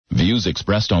Views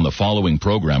expressed on the following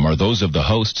program are those of the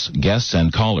hosts, guests,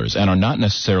 and callers, and are not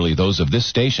necessarily those of this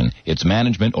station, its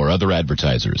management, or other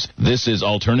advertisers. This is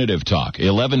Alternative Talk,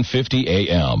 1150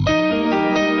 a.m.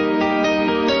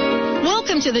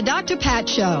 Welcome to the Dr. Pat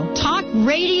Show. Talk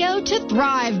radio to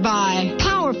thrive by.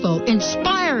 Powerful,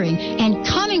 inspiring, and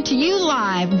coming to you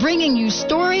live, bringing you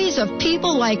stories of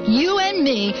people like you and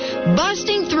me,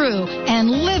 busting through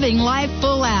and living life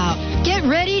full out. Get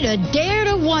ready to dare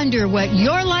to wonder what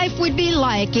your life would be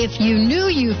like if you knew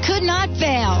you could not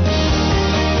fail.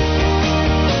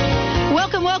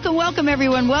 Welcome,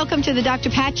 everyone. Welcome to the Dr.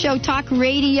 Pat Show, talk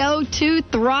radio to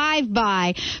thrive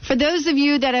by. For those of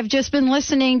you that have just been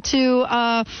listening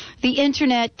to the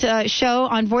Internet show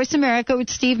on Voice America with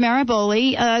Steve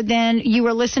Maraboli, then you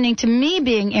were listening to me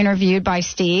being interviewed by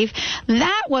Steve.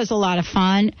 That was a lot of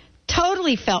fun.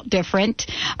 Totally felt different,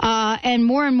 and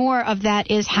more of that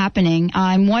is happening.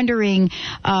 I'm wondering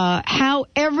how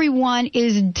everyone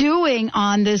is doing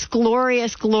on this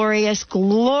glorious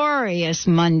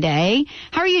Monday.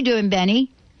 How are you doing,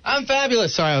 Benny? I'm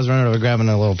fabulous. Sorry, I was running over grabbing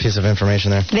a little piece of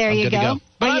information there. There you go.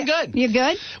 But I'm good. You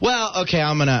good? Well, okay,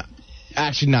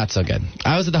 actually, not so good.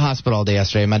 I was at the hospital all day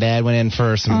yesterday. My dad went in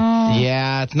for some...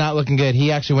 Yeah, it's not looking good.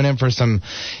 He actually went in for some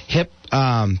hip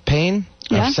pain.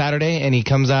 Yeah. Saturday, and he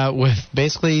comes out with,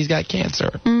 basically, he's got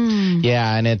cancer.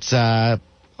 Yeah, and it's,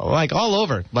 like, all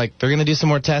over. Like, they're going to do some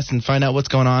more tests and find out what's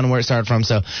going on and where it started from.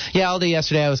 So, yeah, all day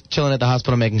yesterday I was chilling at the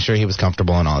hospital making sure he was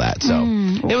comfortable and all that. So,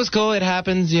 it was cool. It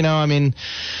happens, you know. I mean,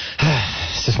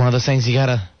 it's just one of those things you got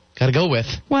to go with.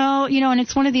 Well, you know, and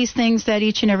it's one of these things that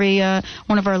each and every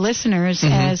one of our listeners,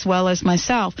 as well as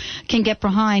myself, can get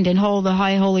behind and hold the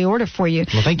high holy order for you.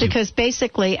 Well, thank you. Because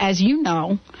basically, as you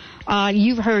know,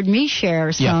 you've heard me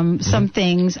share some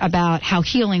things about how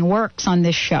healing works on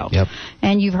this show. Yep.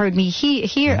 And you've heard me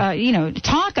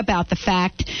talk about the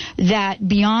fact that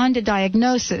beyond a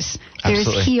diagnosis,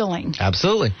 there's healing.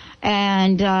 Absolutely.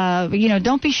 And,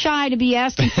 don't be shy to be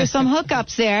asking for some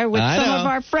hookups there with some of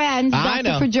our friends,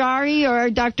 Dr. Pujari or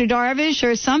Dr. Darvish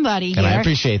or somebody and here. I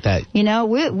appreciate that. You know,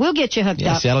 we'll get you hooked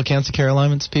up. Seattle Cancer Care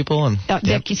Alliance people. And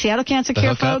Seattle Cancer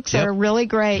Care folks are really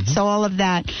great, so all of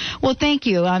that. Well, thank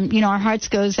you. Our hearts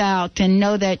goes out, and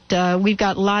know that we've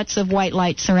got lots of white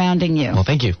light surrounding you. Well,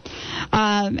 thank you.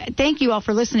 Thank you all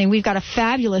for listening. We've got a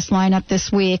fabulous lineup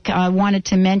this week. I wanted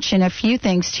to mention a few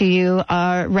things to you.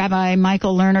 Rabbi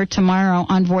Michael Lerner tomorrow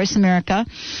on Voice America,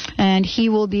 and he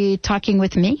will be talking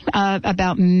with me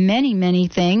about many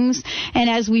things. And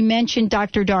as we mentioned,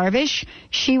 Dr. Darvish,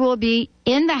 she will be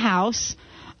in the house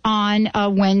on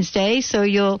Wednesday, so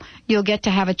you'll get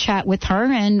to have a chat with her,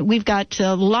 and we've got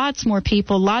lots more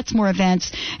people, lots more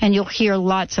events, and you'll hear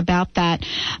lots about that.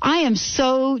 I am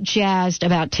so jazzed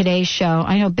about today's show.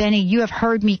 I know, Benny, you have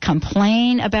heard me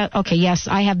complain about... Okay, yes,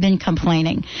 I have been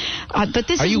complaining. But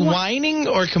this Are you whining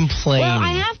or complaining? Well,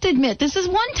 I have to admit, this is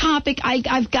one topic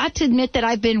I've got to admit that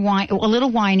I've been a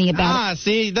little whiny about.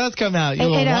 See, it does come out. You're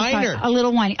a little whiner. A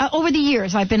little whiny. Over the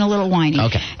years, I've been a little whiny.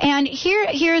 Okay. And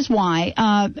here's why.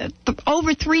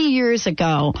 Over 3 years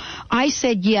ago, I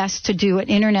said yes to do an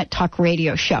Internet talk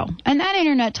radio show. And that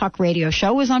Internet talk radio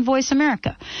show was on Voice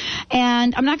America.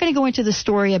 And I'm not going to go into the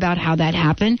story about how that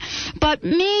happened, but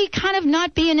me kind of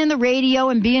not being in the radio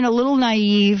and being a little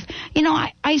naive,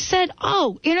 I said,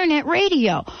 Internet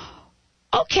radio.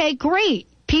 Okay, great.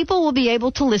 People will be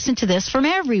able to listen to this from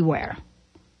everywhere.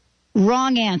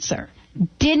 Wrong answer.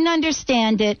 Didn't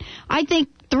understand it. I think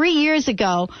 3 years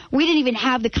ago, we didn't even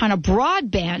have the kind of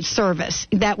broadband service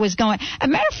that was going. As a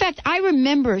matter of fact, I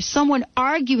remember someone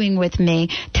arguing with me,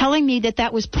 telling me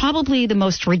that was probably the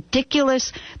most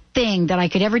ridiculous thing that I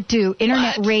could ever do,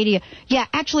 Internet radio. Yeah,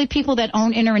 actually, people that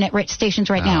own Internet stations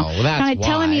right now. Well, that's kind of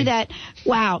telling me that,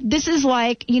 wow, this is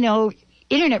like,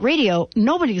 Internet radio,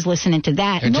 nobody's listening to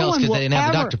that. They're jealous because they didn't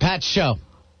have the Dr. Pat show.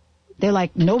 They're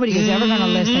like, nobody is ever going to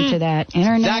listen to that.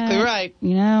 Internet. Exactly right.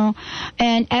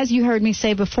 And as you heard me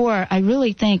say before, I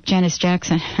really thank Janet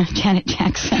Jackson. Janet's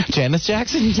got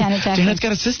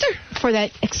a sister? For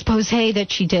that expose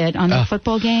that she did on the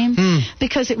football game.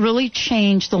 Because it really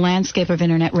changed the landscape of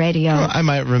Internet radio. Well, I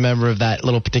might remember of that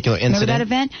little particular incident.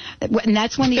 Remember that event? And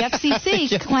that's when the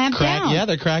FCC clamped down. Yeah,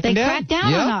 they're cracking down. They cracked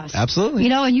down on us. Absolutely.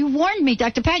 And you warned me,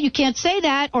 Dr. Pat, you can't say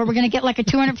that or we're going to get like a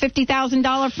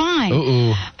 $250,000 fine.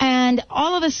 Uh-oh. And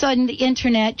all of a sudden, the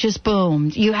Internet just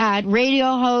boomed. You had radio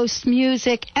hosts,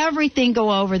 music, everything go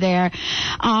over there.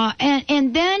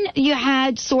 And then you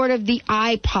had sort of the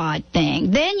iPod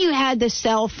thing. Then you had the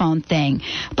cell phone thing.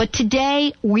 But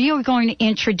today, we are going to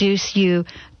introduce you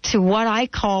to what I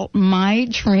call my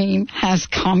dream has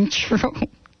come true.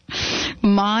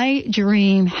 My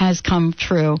dream has come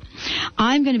true.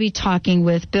 I'm going to be talking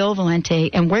with Bill Valente,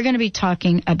 and we're going to be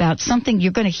talking about something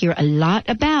you're going to hear a lot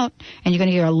about, and you're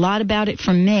going to hear a lot about it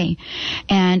from me.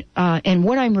 And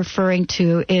what I'm referring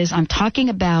to is I'm talking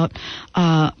about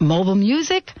mobile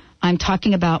music. I'm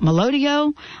talking about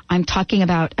Melodeo. I'm talking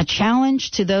about a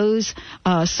challenge to those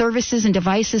services and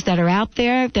devices that are out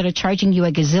there that are charging you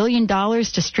 $1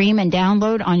 gazillion to stream and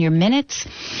download on your minutes.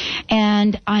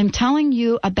 And I'm telling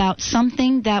you about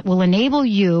something that will enable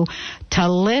you to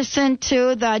listen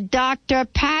to the Dr.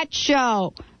 Pat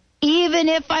Show, even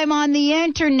if I'm on the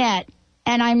internet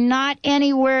and I'm not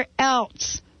anywhere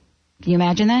else. Can you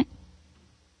imagine that?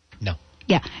 No.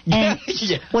 Yeah. And,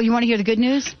 Yeah. Well, you want to hear the good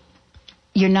news?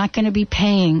 You're not going to be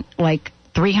paying like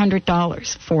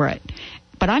 $300 for it.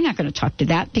 But I'm not going to talk to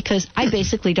that because I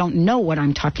basically don't know what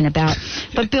I'm talking about.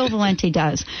 But Bill Valente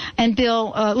does. And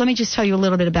Bill, let me just tell you a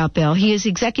little bit about Bill. He is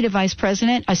Executive Vice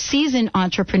President, a seasoned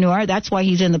entrepreneur. That's why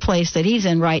he's in the place that he's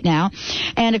in right now.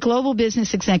 And a global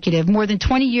business executive. More than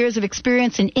 20 years of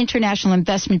experience in international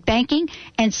investment banking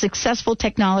and successful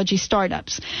technology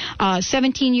startups.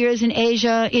 17 years in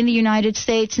Asia, in the United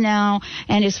States now,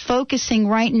 and is focusing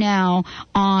right now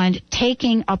on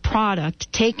taking a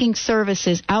product, taking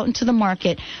services out into the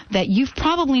market that you've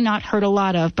probably not heard a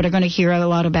lot of, but are going to hear a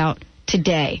lot about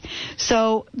today.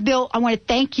 So, Bill, I want to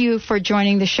thank you for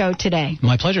joining the show today.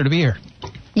 My pleasure to be here.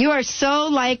 You are so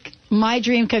like my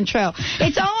dream come true.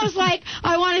 It's almost like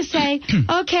I want to say,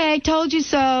 okay, told you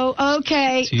so,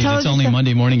 okay. Jeez, it's only so.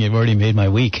 Monday morning, you've already made my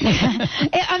week.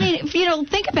 I mean,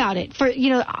 think about it.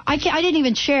 I didn't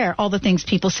even share all the things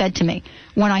people said to me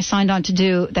when I signed on to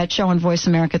do that show on Voice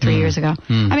America 3 years ago.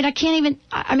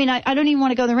 I mean, I don't even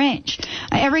want to go the range.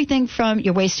 Everything from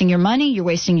you're wasting your money, you're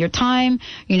wasting your time,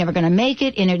 you're never going to make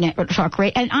it, internet talk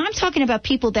radio. And I'm talking about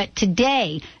people that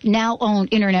today now own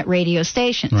internet radio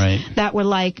stations. Right. That were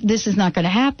like, this is not going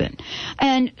to happen.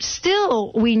 And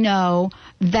still we know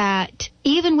that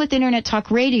even with internet talk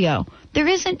radio, there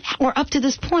isn't, or up to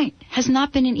this point, has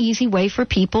not been an easy way for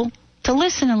people to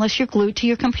listen unless you're glued to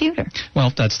your computer.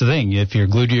 Well, that's the thing. If you're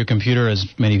glued to your computer, as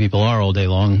many people are all day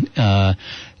long,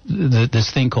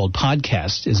 this thing called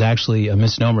podcast is actually a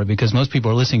misnomer because most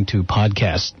people are listening to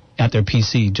podcasts at their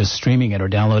PC, just streaming it or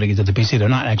downloading it to the PC. They're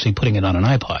not actually putting it on an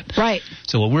iPod. Right.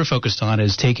 So what we're focused on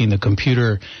is taking the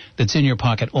computer that's in your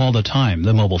pocket all the time,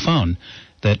 the mobile phone,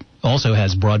 that also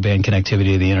has broadband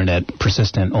connectivity to the internet,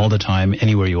 persistent all the time,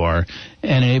 anywhere you are,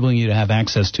 and enabling you to have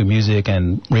access to music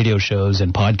and radio shows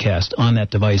and podcasts on that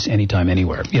device anytime,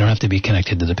 anywhere. You don't have to be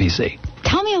connected to the PC.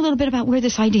 Tell me a little bit about where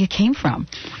this idea came from.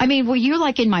 I mean, were you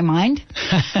like in my mind?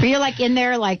 Were you like in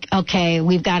there like, okay,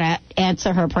 we've got to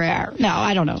answer her prayer? No,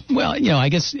 I don't know. Well, I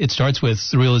guess it starts with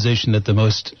the realization that the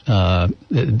most,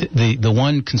 the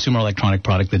one consumer electronic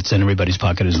product that's in everybody's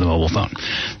pocket is the mobile phone.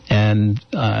 And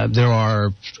there are,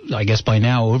 I guess by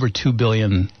now, over 2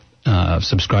 billion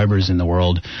subscribers in the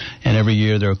world, and every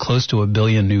year there are close to 1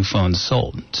 billion new phones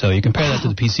sold. So you compare that to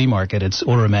the PC market, it's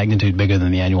order of magnitude bigger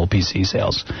than the annual PC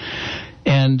sales.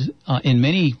 And in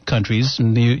many countries,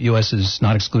 and the U.S. is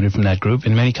not excluded from that group,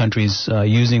 in many countries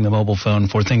using the mobile phone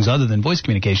for things other than voice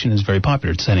communication is very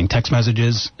popular. It's sending text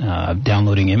messages,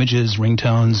 downloading images,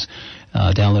 ringtones,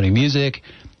 downloading music,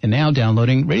 and now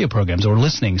downloading radio programs or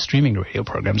streaming to radio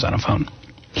programs on a phone.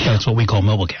 That's what we call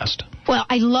mobilecast. Well,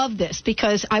 I love this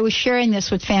because I was sharing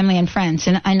this with family and friends,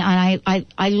 and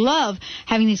I love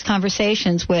having these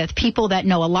conversations with people that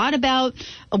know a lot about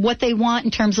what they want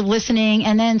in terms of listening,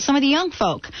 and then some of the young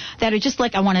folk that are just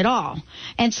like, I want it all.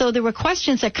 And so there were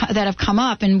questions that have come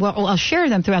up, and I'll share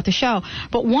them throughout the show.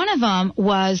 But one of them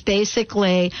was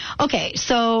basically, okay,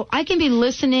 so I can be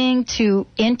listening to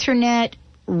internet,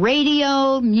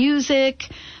 radio, music.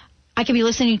 I could be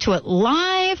listening to it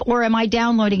live, or am I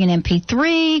downloading an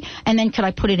MP3, and then could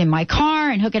I put it in my car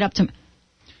and hook it up to...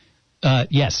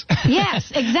 Yes.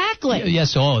 Yes, exactly.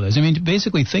 Yes to all of those. I mean,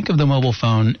 basically think of the mobile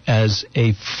phone as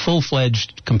a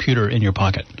full-fledged computer in your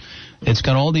pocket. It's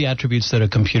got all the attributes that a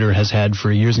computer has had for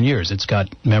years and years. It's got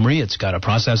memory, it's got a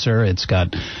processor, it's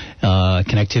got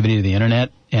connectivity to the internet,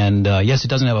 and yes, it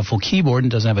doesn't have a full keyboard,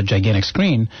 and doesn't have a gigantic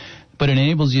screen, but it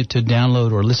enables you to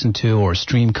download or listen to or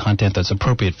stream content that's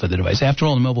appropriate for the device. After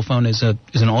all, the mobile phone is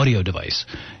an audio device.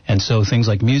 And so things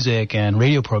like music and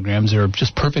radio programs are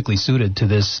just perfectly suited to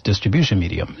this distribution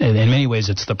medium. In many ways,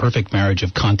 it's the perfect marriage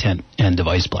of content and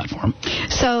device platform.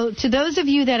 So to those of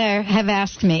you that have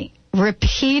asked me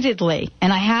repeatedly,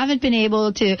 and I haven't been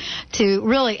able to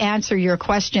really answer your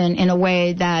question in a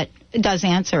way that does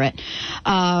answer it,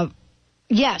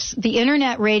 yes, the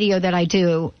internet radio that I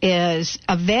do is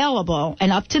available,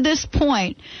 and up to this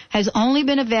point has only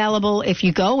been available if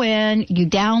you go in, you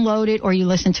download it, or you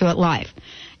listen to it live.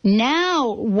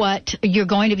 Now what you're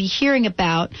going to be hearing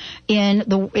about in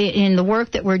the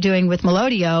work that we're doing with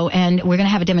Melodeo, and we're going to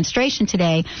have a demonstration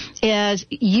today, is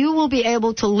you will be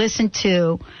able to listen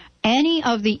to any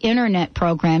of the internet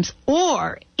programs,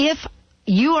 or if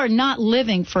you are not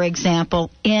living, for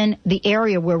example, in the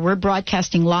area where we're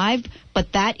broadcasting live,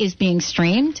 but that is being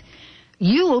streamed,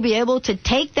 you will be able to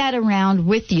take that around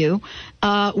with you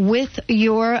with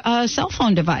your cell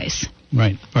phone device.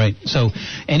 Right. So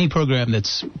any program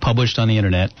that's published on the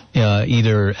internet,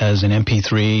 either as an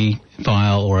MP3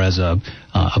 file or as a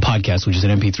podcast, which is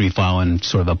an MP3 file and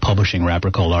sort of a publishing wrapper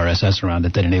called RSS around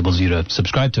it that enables you to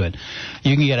subscribe to it,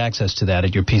 you can get access to that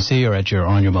at your PC or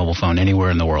on your mobile phone anywhere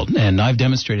in the world. And I've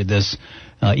demonstrated this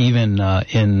even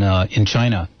in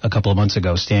China a couple of months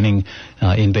ago, standing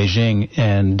in Beijing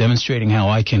and demonstrating how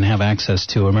I can have access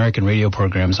to American radio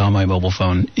programs on my mobile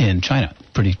phone in China.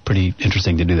 Pretty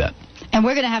interesting to do that. And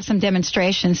we're going to have some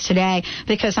demonstrations today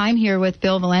because I'm here with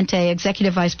Bill Valente,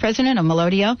 Executive Vice President of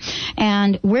Melodeo,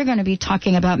 and we're going to be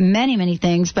talking about many, many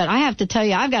things. But I have to tell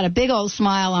you, I've got a big old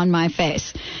smile on my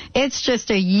face. It's just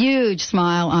a huge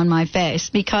smile on my face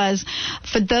because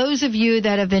for those of you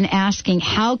that have been asking,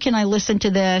 how can I listen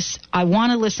to this? I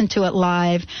want to listen to it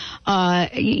live.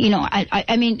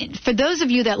 I mean, for those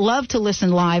of you that love to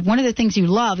listen live, one of the things you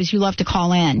love is you love to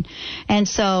call in. And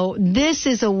so this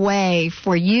is a way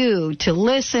for you to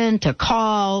listen, to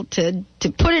call, to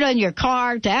put it on your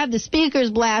car, to have the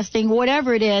speakers blasting,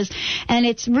 whatever it is, and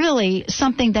it's really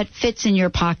something that fits in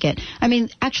your pocket. I mean,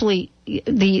 actually,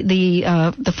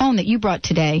 the phone that you brought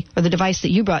today, or the device that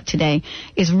you brought today,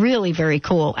 is really very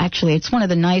cool. Actually, it's one of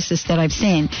the nicest that I've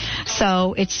seen.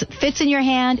 So it fits in your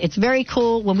hand. It's very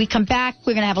cool. When we come back,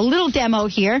 we're going to have a little demo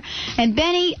here. And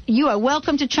Benny, you are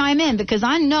welcome to chime in because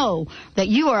I know that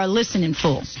you are a listening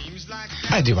fool.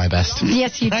 I do my best.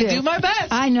 Yes, you do. I do my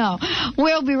best. I know.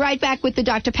 We'll be right back with the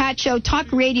Dr. Pat Show,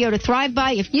 talk radio to thrive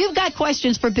by. If you've got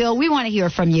questions for Bill, we want to hear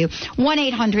from you.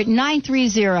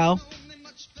 1-800-930.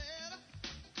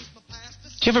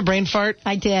 Did you have a brain fart?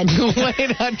 I did.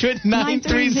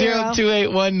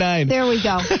 1-800-930-2819. There we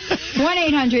go.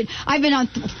 1-800. I've been on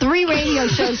 3 radio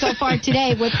shows so far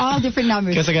today with all different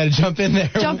numbers. Guess I got to jump in there.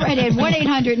 Jump right in.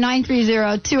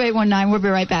 1-800-930-2819. We'll be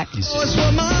right back.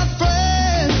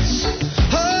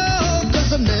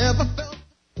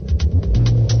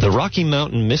 The Rocky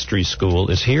Mountain Mystery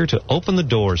School is here to open the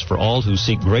doors for all who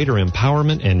seek greater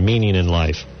empowerment and meaning in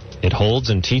life. It holds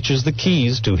and teaches the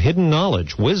keys to hidden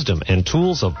knowledge, wisdom, and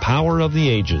tools of power of the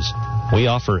ages. We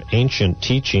offer ancient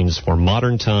teachings for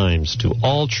modern times to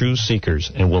all true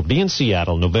seekers and will be in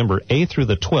Seattle November 8th through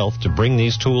the 12th to bring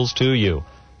these tools to you.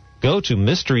 Go to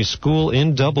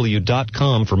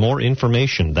mysteryschoolinw.com for more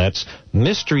information. That's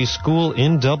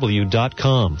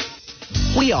mysteryschoolinw.com.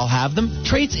 We all have them.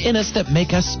 Traits in us that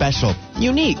make us special,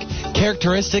 unique.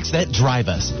 Characteristics that drive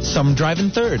us. Some drive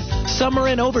in third. Some are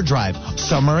in overdrive.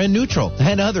 Some are in neutral.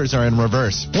 And others are in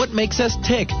reverse. What makes us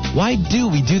tick? Why do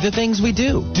we do the things we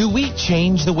do? Do we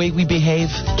change the way we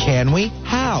behave? Can we?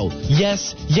 How?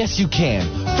 Yes, you can.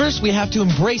 First, we have to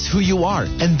embrace who you are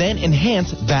and then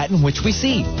enhance that in which we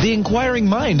see. The Inquiring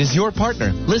Mind is your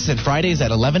partner. Listen Fridays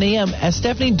at 11 a.m. as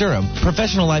Stephanie Durham,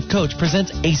 professional life coach,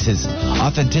 presents ACEs.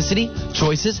 Authenticity,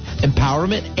 choices,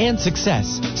 empowerment, and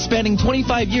success. Spanning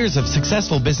 25 years of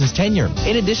successful business tenure,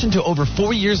 in addition to over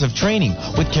 4 years of training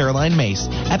with Caroline Mace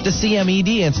at the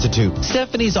CMED Institute.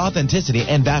 Stephanie's authenticity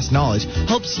and vast knowledge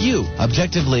helps you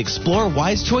objectively explore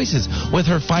wise choices with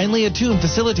her finely attuned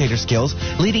facilitator skills,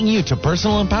 leading you to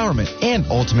personal empowerment and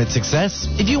ultimate success.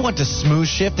 If you want to smooth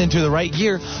shift into the right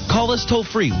gear, call us toll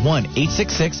free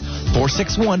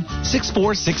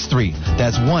 1-866-461-6463.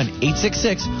 That's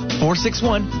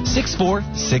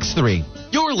 1-866-461-6463.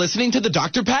 You're listening to the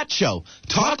Dr. Pat Show.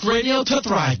 Talk radio to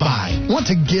thrive by. Want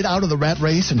to get out of the rat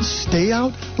race and stay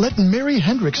out? Let Mary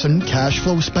Hendrickson, cash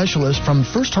flow specialist from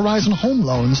First Horizon Home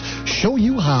Loans, show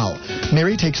you how.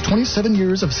 Mary takes 27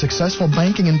 years of successful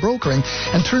banking and brokering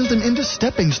and turns them into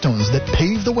stepping stones that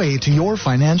pave the way to your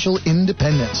financial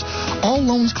independence. All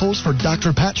loans closed for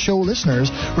Dr. Pat Show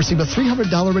listeners receive a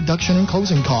 $300 reduction in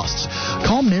closing costs.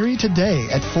 Call Mary today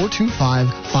at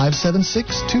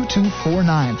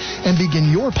 425-576-2249 and begin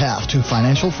your path to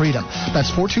financial freedom. That's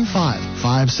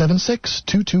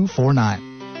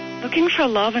 425-576-2249. Looking for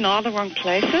love in all the wrong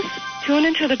places? Tune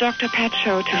into the Dr. Pat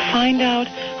Show to find out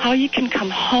how you can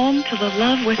come home to the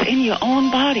love within your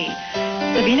own body.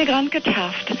 Sabine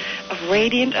Granke-Taft of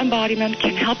Radiant Embodiment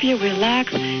can help you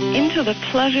relax into the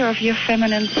pleasure of your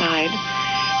feminine side.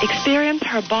 Experience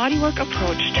her bodywork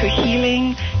approach to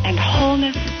healing and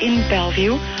wholeness in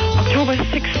Bellevue, October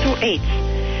 6th to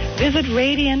 8th. Visit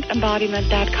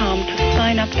RadiantEmbodiment.com to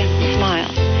sign up and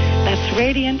smile. That's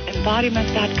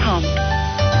RadiantEmbodiment.com.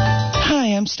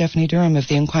 Hi, I'm Stephanie Durham of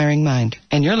The Inquiring Mind,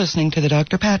 and you're listening to The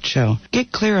Dr. Pat Show. Get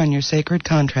clear on your sacred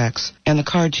contracts and the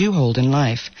cards you hold in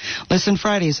life. Listen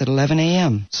Fridays at 11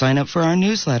 a.m. Sign up for our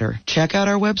newsletter. Check out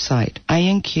our website,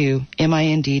 inqmind.com.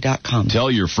 Tell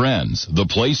your friends. The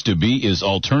place to be is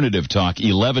Alternative Talk,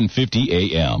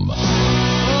 1150 a.m.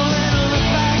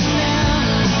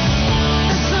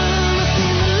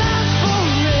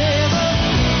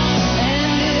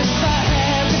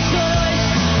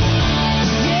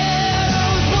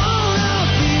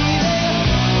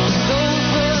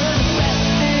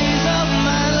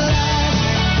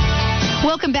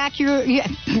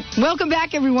 Welcome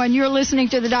back, everyone. You're listening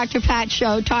to the Dr. Pat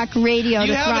Show, Talk Radio.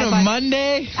 You having a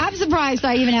Monday? I'm surprised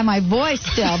I even have my voice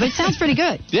still, but it sounds pretty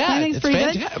good. Yeah, I think it's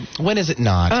pretty good. When is it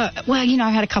not? Well,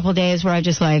 I've had a couple of days where I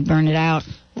just burned it out.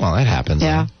 Well, that happens.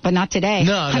 Yeah, but not today.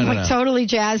 No, I'm totally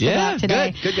jazzed about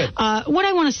today. Good. What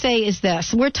I want to say is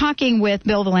this. We're talking with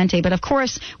Bill Valente, but of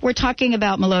course, we're talking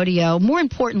about Melodeo. More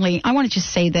importantly, I want to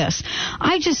just say this.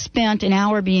 I just spent an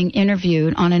hour being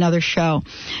interviewed on another show,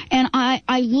 and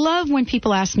I love when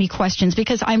people ask me questions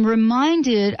because I'm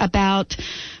reminded about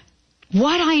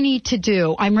what I need to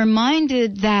do. I'm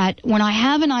reminded that when I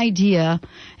have an idea,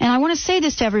 and I want to say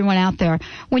this to everyone out there,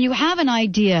 when you have an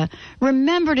idea,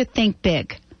 remember to think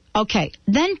big. Okay,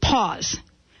 then pause.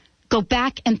 Go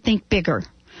back and think bigger.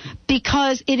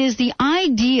 Because it is the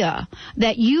idea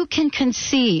that you can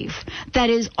conceive that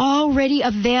is already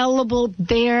available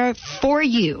there for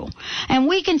you. And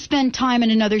we can spend time in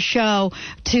another show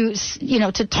to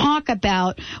talk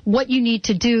about what you need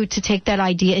to do to take that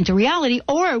idea into reality,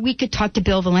 or we could talk to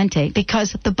Bill Valente,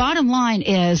 because the bottom line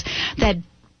is that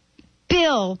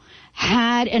Bill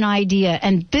had an idea,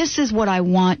 and this is what I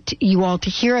want you all to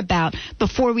hear about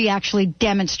before we actually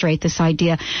demonstrate this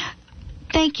idea.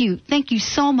 Thank you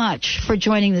so much for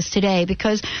joining us today,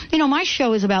 because my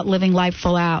show is about living life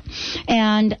full out,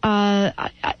 and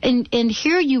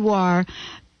here you are,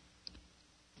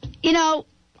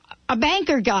 a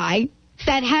banker guy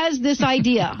that has this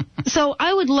idea. So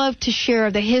I would love to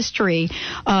share the history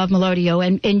of Melodeo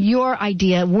and your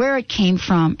idea, where it came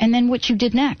from, and then what you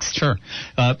did next. Sure.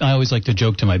 I always like to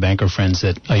joke to my banker friends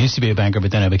that I used to be a banker, but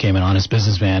then I became an honest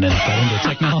businessman and got into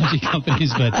technology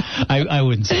companies, but I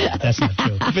wouldn't say that. That's not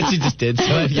true. But you just did. So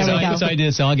I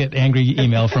did, so I'll get angry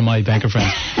email from my banker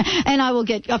friends. And I will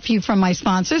get a few from my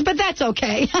sponsors, but that's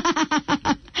okay.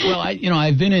 Well,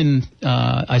 I've been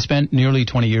I spent nearly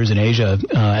 20 years in Asia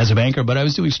as a banker, but I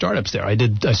was doing startups there. I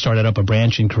started up a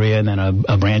branch in Korea, and then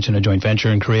a branch and a joint venture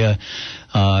in Korea,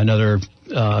 another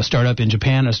startup in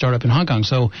Japan, a startup in Hong Kong.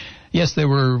 So, yes, they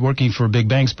were working for big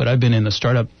banks, but I've been in the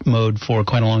startup mode for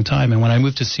quite a long time. And when I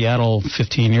moved to Seattle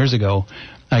 15 years ago,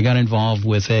 I got involved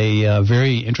with a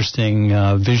very interesting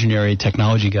visionary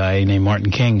technology guy named Martin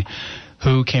King,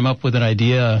 who came up with an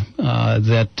idea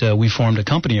that we formed a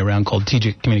company around called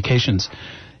TGIC Communications.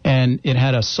 And it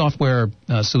had a software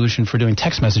solution for doing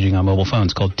text messaging on mobile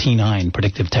phones called T9,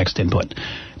 Predictive Text Input.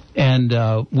 And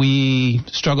we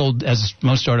struggled, as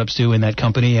most startups do, in that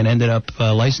company, and ended up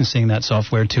licensing that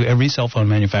software to every cell phone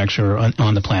manufacturer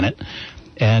on the planet.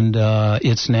 And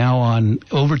it's now on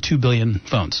over 2 billion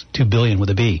phones, 2 billion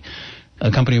with a B. A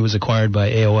company was acquired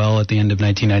by AOL at the end of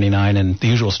 1999, and the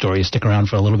usual story, you stick around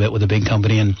for a little bit with a big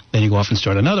company, and then you go off and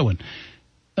start another one.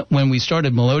 When we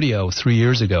started Melodeo 3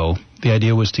 years ago, the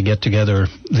idea was to get together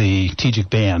the TGIC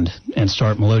band and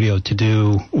start Melodeo to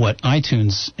do what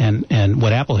iTunes and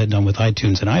what Apple had done with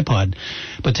iTunes and iPod,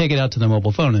 but take it out to the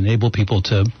mobile phone and enable people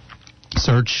to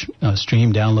search,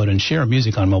 stream, download, and share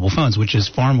music on mobile phones, which is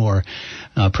far more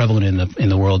prevalent in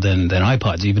the world than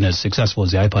iPods. Even as successful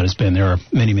as the iPod has been, there are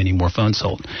many, many more phones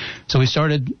sold. So we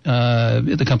started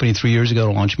the company 3 years ago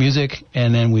to launch music,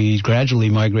 and then we gradually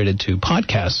migrated to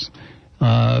podcasts.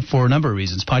 For a number of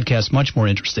reasons. Podcasts much more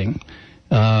interesting,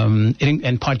 and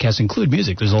podcasts include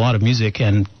music. There's a lot of music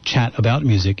and chat about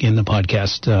music in the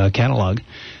podcast catalog,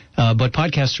 but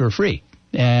podcasts are free,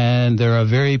 and they're a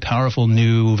very powerful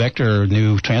new vector,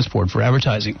 new transport for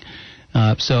advertising.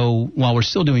 So while we're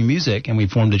still doing music, and we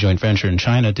formed a joint venture in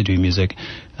China to do music,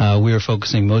 we are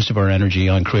focusing most of our energy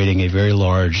on creating a very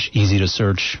large,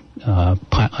 easy-to-search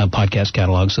podcast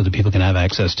catalog so that people can have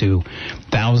access to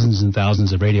thousands and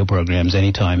thousands of radio programs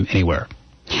anytime, anywhere.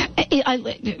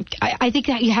 I think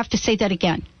that you have to say that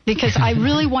again, because I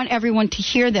really want everyone to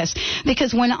hear this.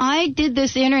 Because when I did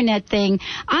this internet thing,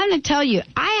 I'm going to tell you,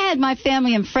 I had my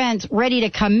family and friends ready to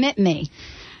commit me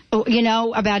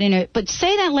about internet. But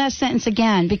say that last sentence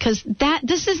again, because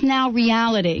this is now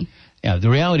reality. Yeah, the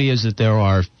reality is that there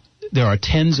are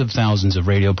tens of thousands of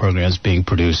radio programs being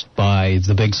produced by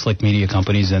the big slick media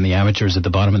companies and the amateurs at the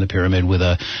bottom of the pyramid with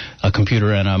a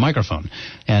computer and a microphone.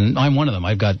 And I'm one of them.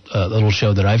 I've got a little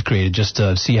show that I've created just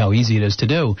to see how easy it is to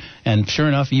do. And sure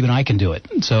enough, even I can do it.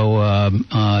 So,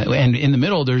 and in the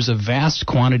middle, there's a vast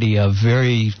quantity of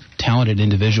very talented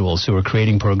individuals who are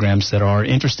creating programs that are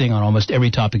interesting on almost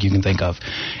every topic you can think of.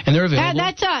 And they're available.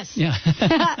 That's us. Yeah.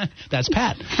 That's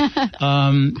Pat.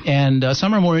 And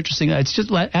some are more interesting. It's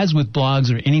just as with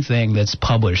blogs or anything that's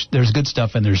published, there's good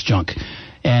stuff and there's junk.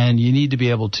 And you need to be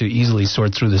able to easily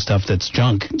sort through the stuff that's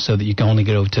junk so that you can only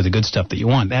get over to the good stuff that you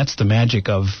want. That's the magic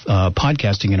of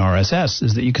podcasting in RSS,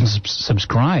 is that you can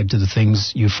subscribe to the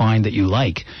things you find that you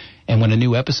like. And when a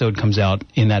new episode comes out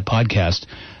in that podcast,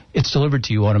 it's delivered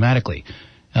to you automatically.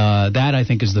 That, I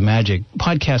think, is the magic.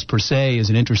 Podcast per se is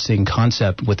an interesting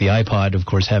concept, with the iPod, of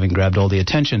course, having grabbed all the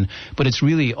attention. But it's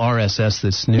really RSS,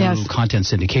 this new content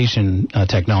syndication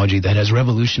technology that has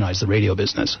revolutionized the radio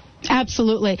business.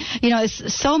 Absolutely.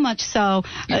 It's so much so.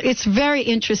 It's very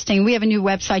interesting. We have a new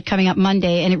website coming up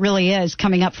Monday, and it really is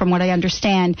coming up from what I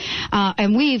understand.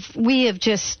 And we have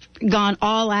just gone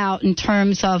all out in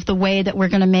terms of the way that we're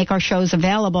going to make our shows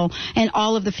available, and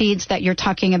all of the feeds that you're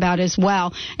talking about as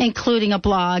well, including a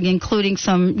blog, including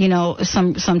some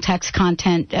text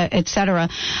content, etc.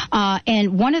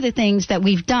 And one of the things that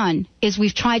we've done is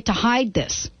we've tried to hide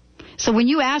this. So when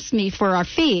you asked me for our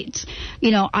feeds,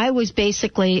 I was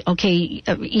basically, okay,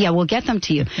 we'll get them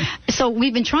to you. So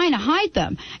we've been trying to hide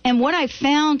them. And what I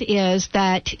found is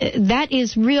that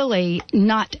is really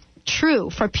not true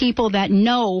for people that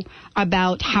know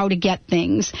about how to get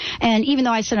things. And even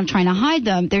though I said I'm trying to hide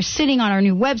them, they're sitting on our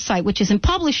new website, which isn't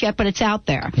published yet, but it's out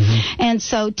there. Mm-hmm. And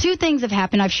so two things have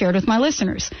happened I've shared with my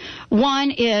listeners. One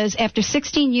is, after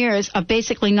 16 years of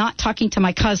basically not talking to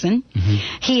my cousin,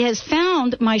 he has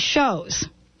found my shows.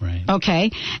 Right.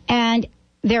 Okay. And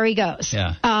there he goes.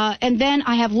 Yeah. And then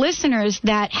I have listeners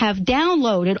that have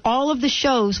downloaded all of the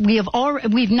shows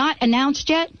we've not announced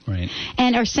yet, right,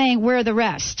 and are saying, where are the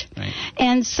rest? Right.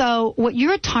 And so what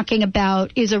you're talking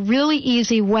about is a really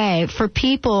easy way for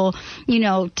people,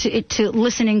 to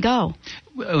listen and go.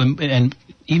 And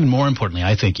even more importantly,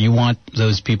 I think you want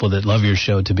those people that love your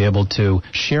show to be able to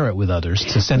share it with others,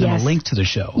 to send them a link to the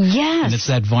show. Yes. And it's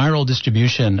that viral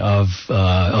distribution of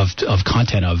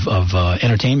content, of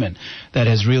entertainment, that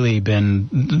has really been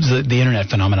the internet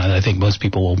phenomenon that I think most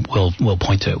people will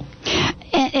point to.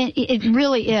 And it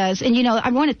really is. And,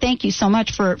 I want to thank you so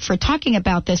much for talking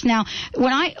about this. Now,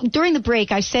 during the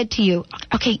break, I said to you,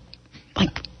 okay,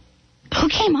 who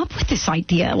came up with this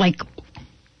idea?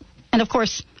 And, of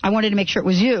course, I wanted to make sure it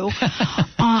was you.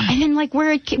 And then,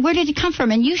 where did it come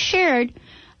from? And you shared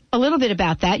a little bit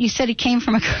about that. You said it came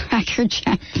from a Cracker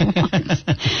Jack once.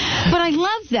 But I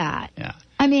love that. Yeah.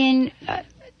 I mean...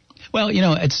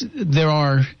 there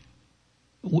are...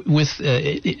 With,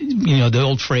 the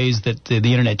old phrase that the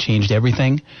Internet changed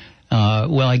everything.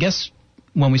 I guess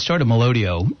when we started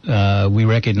Melodeo, we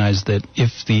recognized that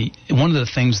one of the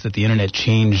things that the Internet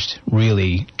changed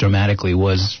really dramatically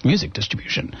was music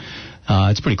distribution.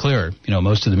 It's pretty clear,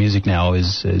 most of the music now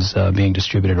is being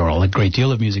distributed, or a great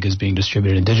deal of music is being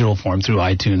distributed in digital form through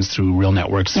iTunes, through real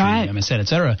networks, through MSN,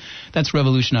 etc. That's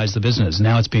revolutionized the business.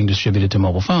 Now it's being distributed to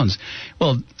mobile phones.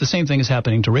 Well, the same thing is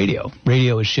happening to radio.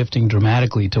 Radio is shifting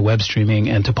dramatically to web streaming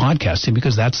and to podcasting,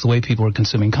 because that's the way people are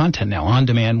consuming content now, on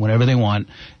demand, whenever they want,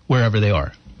 wherever they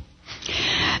are.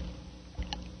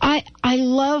 I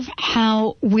love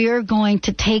how we're going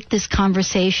to take this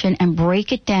conversation and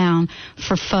break it down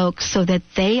for folks so that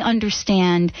they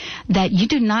understand that you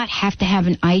do not have to have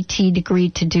an IT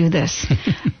degree to do this.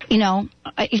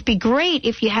 It'd be great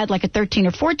if you had a 13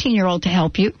 or 14-year-old to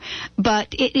help you,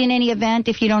 but in any event,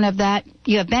 if you don't have that,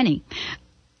 you have Benny.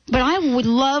 But I would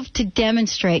love to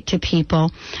demonstrate to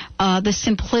people the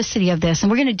simplicity of this, and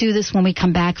we're going to do this when we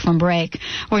come back from break.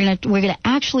 We're going to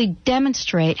actually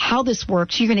demonstrate how this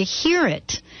works. You're going to hear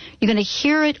it. You're going to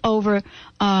hear it over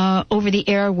the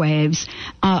airwaves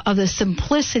of the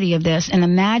simplicity of this and the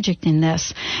magic in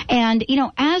this. And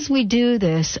as we do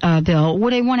this, Bill,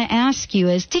 what I want to ask you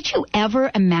is: did you ever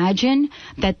imagine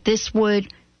that this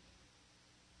would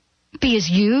be as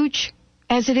huge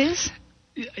as it is?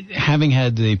 Having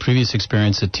had the previous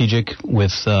experience at TGIC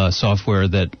with software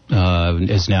that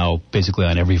is now basically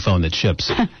on every phone that ships,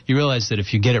 you realize that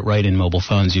if you get it right in mobile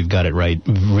phones, you've got it right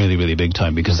really, really big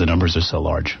time, because the numbers are so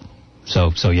large.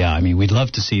 So yeah, I mean, we'd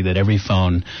love to see that every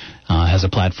phone has a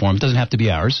platform. It doesn't have to be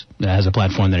ours. It has a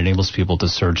platform that enables people to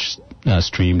search,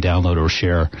 stream, download, or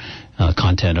share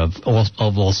content of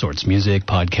all sorts: music,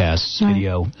 podcasts,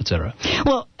 video, etc.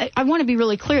 Well, I want to be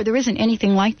really clear. There isn't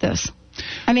anything like this.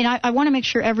 I mean, I want to make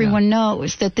sure everyone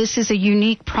knows that this is a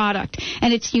unique product,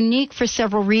 and it's unique for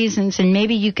several reasons, and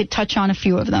maybe you could touch on a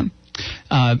few of them.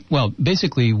 Well,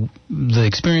 basically, the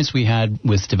experience we had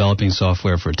with developing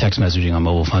software for text messaging on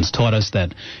mobile phones taught us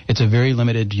that it's a very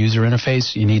limited user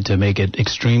interface. You need to make it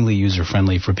extremely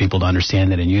user-friendly for people to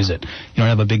understand it and use it. You don't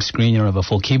have a big screen, you don't have a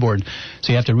full keyboard,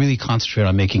 so you have to really concentrate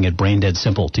on making it brain-dead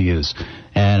simple to use.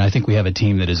 And I think we have a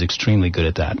team that is extremely good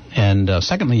at that. And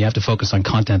secondly, you have to focus on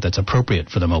content that's appropriate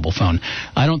for the mobile phone.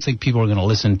 I don't think people are going to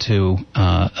listen to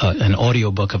an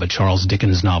audiobook of a Charles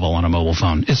Dickens novel on a mobile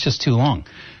phone. It's just too long.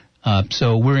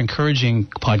 So we're encouraging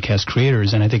podcast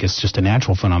creators, and I think it's just a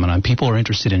natural phenomenon. People are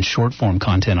interested in short-form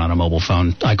content on a mobile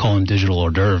phone. I call them digital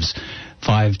hors d'oeuvres.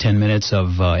 5-10 minutes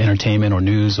of entertainment or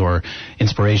news or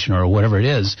inspiration or whatever it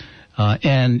is.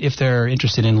 And if they're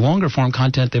interested in longer-form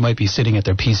content, they might be sitting at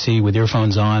their PC with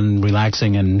earphones on,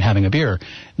 relaxing and having a beer.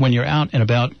 When you're out and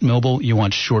about mobile, you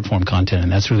want short-form content,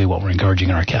 and that's really what we're encouraging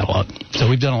in our catalog. So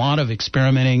we've done a lot of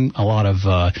experimenting, a lot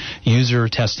of user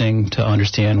testing to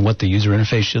understand what the user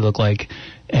interface should look like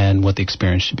and what the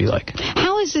experience should be like.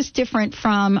 How is this different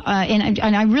from, and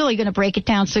I'm really going to break it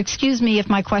down, so excuse me if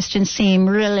my questions seem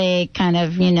really kind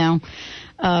of,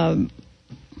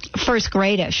 first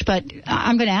grade-ish, but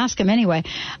I'm going to ask him anyway.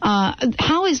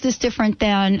 How is this different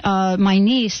than my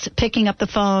niece picking up the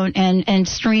phone and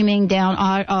streaming down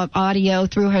audio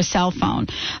through her cell phone?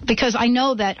 Because I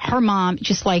know that her mom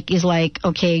just is like,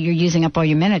 okay, you're using up all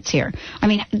your minutes here. I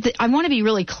mean, I want to be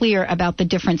really clear about the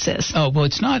differences. Oh, well,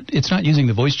 it's not using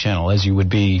the voice channel as you would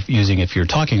be using if you're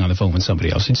talking on the phone with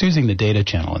somebody else. It's using the data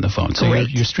channel in the phone. So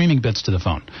you're streaming bits to the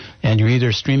phone, and you're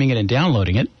either streaming it and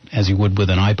downloading it, as you would with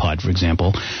an iPod, for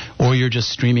example, or you're just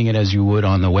streaming it as you would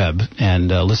on the web and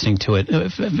listening to it.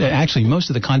 Actually, most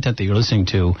of the content that you're listening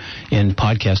to in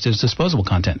podcast is disposable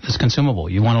content. It's consumable.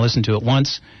 You want to listen to it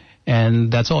once,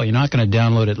 and that's all. You're not going to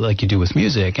download it like you do with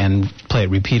music and play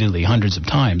it repeatedly hundreds of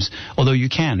times, although you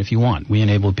can if you want. We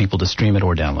enable people to stream it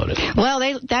or download it. Well,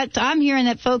 I'm hearing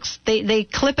that folks, they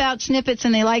clip out snippets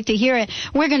and they like to hear it.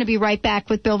 We're going to be right back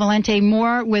with Bill Valente,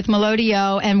 more with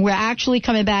Melodeo, and we're actually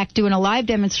coming back doing a live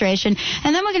demonstration,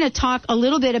 and then we're going to talk a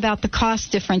little bit about the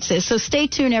cost differences. So stay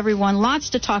tuned, everyone. Lots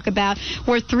to talk about.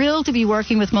 We're thrilled to be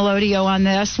working with Melodeo on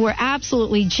this. We're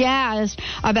absolutely jazzed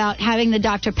about having the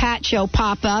Dr. Pat Show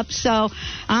pop up. So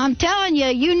I'm telling you,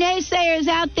 you naysayers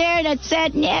out there that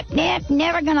said, nip,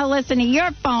 never going to listen to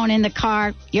your phone in the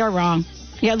car, you're wrong.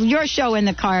 Your show in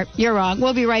the car, you're wrong.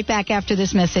 We'll be right back after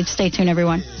this message. Stay tuned,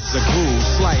 everyone. The groove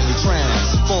slightly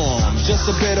transformed, just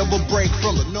a bit of a break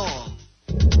from the norm.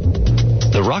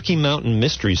 The Rocky Mountain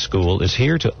Mystery School is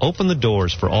here to open the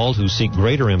doors for all who seek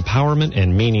greater empowerment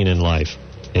and meaning in life.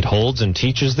 It holds and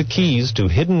teaches the keys to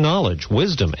hidden knowledge,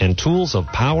 wisdom, and tools of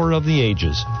power of the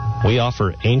ages. We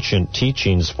offer ancient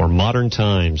teachings for modern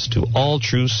times to all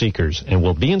true seekers, and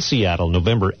will be in Seattle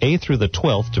November 8th through the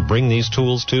 12th to bring these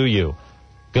tools to you.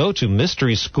 Go to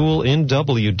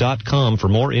mysteryschoolnw.com for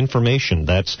more information.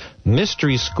 That's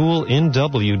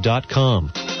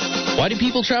mysteryschoolnw.com. Why do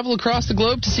people travel across the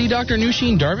globe to see Dr.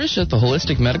 Nusheen Darvish at the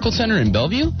Holistic Medical Center in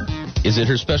Bellevue? Is it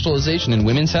her specialization in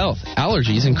women's health,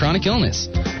 allergies, and chronic illness?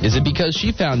 Is it because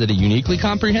she founded a uniquely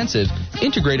comprehensive,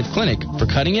 integrative clinic for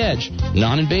cutting-edge,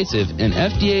 non-invasive, and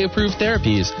FDA-approved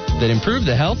therapies that improve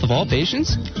the health of all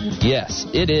patients? Yes,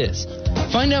 it is.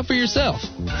 Find out for yourself.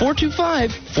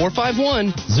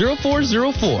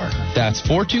 425-451-0404. That's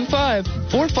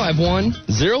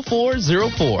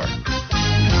 425-451-0404.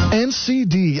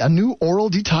 NCD, a new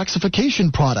oral detoxification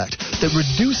product that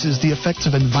reduces the effects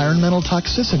of environmental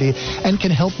toxicity and can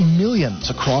help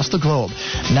millions across the globe.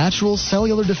 Natural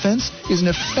Cellular Defense is an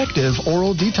effective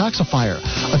oral detoxifier,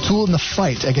 a tool in the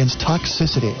fight against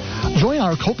toxicity. Join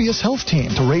our Copious Health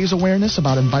team to raise awareness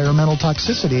about environmental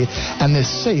toxicity and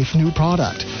this safe new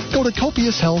product. Go to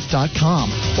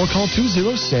copioushealth.com or call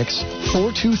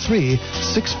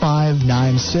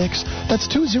 206-423-6596.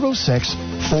 That's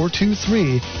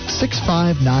 206-423-6596.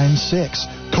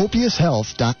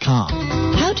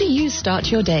 copioushealth.com. How How do you start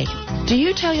your day? Do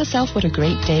you tell yourself what a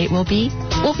great day it will be?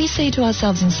 What we say to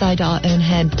ourselves inside our own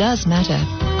head does matter.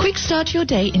 Quick start your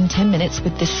day in 10 minutes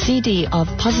with this CD of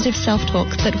positive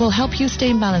self-talk that will help you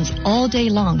stay in balance all day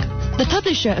long. The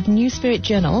publisher of New Spirit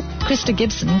Journal, Krista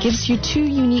Gibson, gives you 2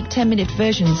 unique 10-minute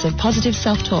versions of positive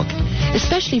self-talk,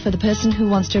 especially for the person who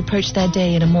wants to approach their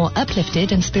day in a more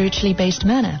uplifted and spiritually based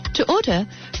manner. To order,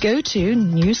 go to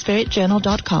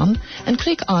newspiritjournal.com and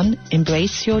click on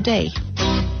Embrace Your Day.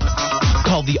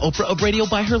 Called the Oprah of radio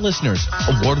by her listeners.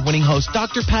 Award-winning host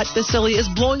Dr. Pat Baccili is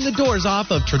blowing the doors off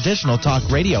of traditional talk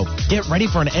radio. Get ready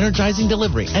for an energizing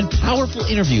delivery and powerful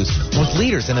interviews with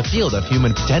leaders in the field of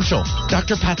human potential.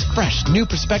 Dr. Pat's fresh, new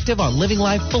perspective on living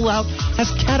life full out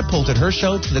has catapulted her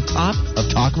show to the top of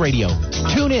talk radio.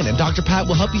 Tune in and Dr. Pat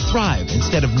will help you thrive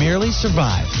instead of merely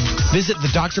survive. Visit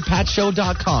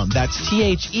thedrpatshow.com. That's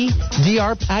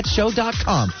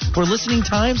THEDRPatShow.com for listening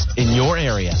times in your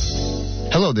area.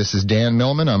 Hello, this is Dan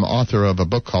Millman. I'm author of a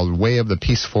book called Way of the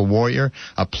Peaceful Warrior.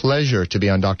 A pleasure to be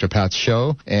on Dr. Pat's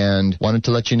show, and wanted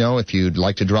to let you know if you'd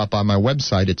like to drop by my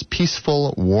website, it's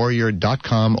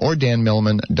peacefulwarrior.com or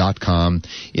danmillman.com.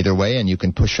 Either way, and you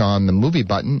can push on the movie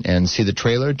button and see the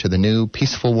trailer to the new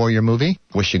Peaceful Warrior movie.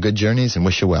 Wish you good journeys and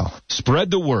wish you well.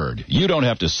 Spread the word. You don't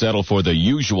have to settle for the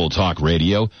usual talk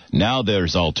radio. Now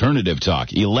there's Alternative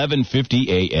Talk,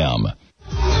 1150 a.m.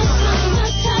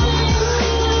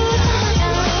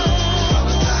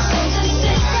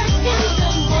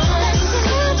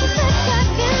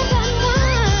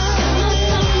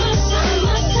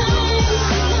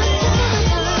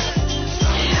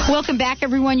 Welcome back,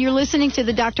 everyone. You're listening to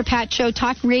the Dr. Pat Show,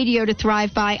 talk radio to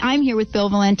thrive by. I'm here with Bill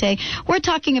Valente. We're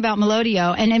talking about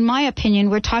Melodeo, and in my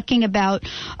opinion, we're talking about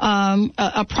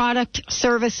a product,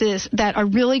 services that are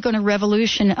really going to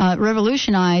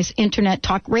revolutionize Internet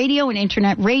talk radio and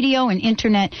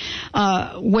Internet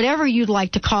whatever you'd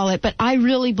like to call it. But I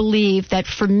really believe that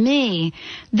for me,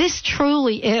 this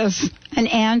truly is an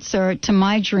answer to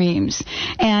my dreams,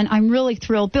 and I'm really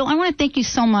thrilled. Bill, I want to thank you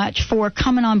so much for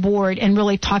coming on board and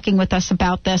really talking with us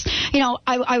about this. You know,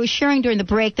 I was sharing during the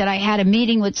break that I had a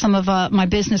meeting with some of my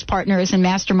business partners and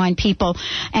mastermind people,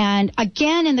 and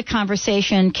again in the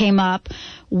conversation came up,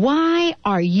 why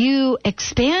are you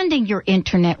expanding your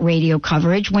Internet radio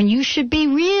coverage when you should be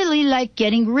really like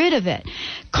getting rid of it?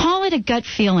 Call it a gut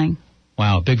feeling.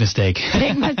 Wow, big mistake. Huge.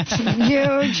 Don't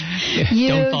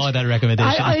follow that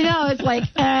recommendation. I know. It's like,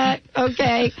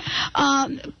 okay.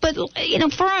 But, you know,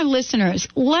 for our listeners,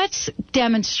 let's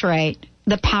demonstrate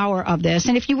the power of this.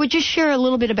 And if you would just share a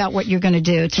little bit about what you're going to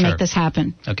do to make this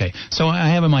happen. Okay. So I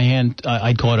have in my hand,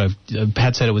 I'd call it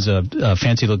Pat said it was a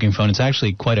fancy-looking phone. It's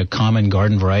actually quite a common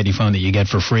garden variety phone that you get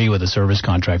for free with a service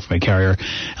contract from a carrier.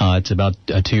 It's about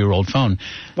a 2-year-old phone.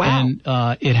 Wow. And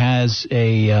it has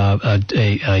a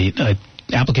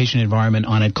application environment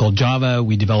on it called Java.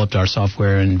 We developed our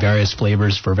software in various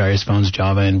flavors for various phones,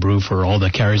 Java and Brew for all the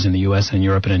carriers in the U.S. and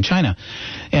Europe and in China.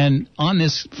 And on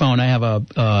this phone, I have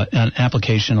an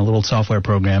application, a little software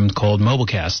program called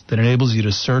Mobilecast that enables you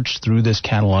to search through this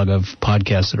catalog of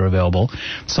podcasts that are available,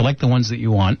 select the ones that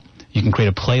you want. You can create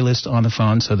a playlist on the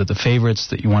phone so that the favorites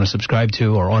that you want to subscribe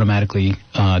to are automatically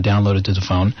downloaded to the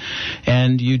phone.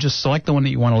 And you just select the one that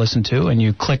you want to listen to, and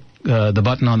you click the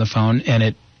button on the phone, and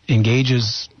it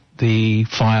engages the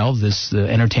file, this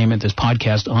entertainment, this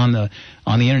podcast on the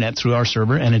internet through our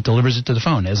server, and it delivers it to the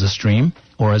phone as a stream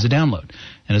or as a download.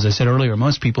 And as I said earlier,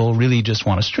 most people really just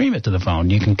want to stream it to the phone.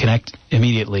 You can connect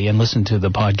immediately and listen to the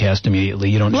podcast immediately.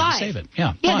 You don't need to save it.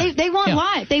 Yeah, they want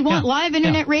live. They want live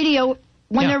internet radio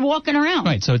when they're walking around.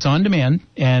 Right, so it's on demand,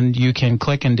 and you can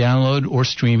click and download or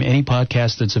stream any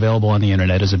podcast that's available on the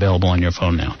Internet is available on your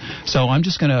phone now. So I'm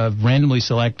just going to randomly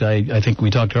select, I think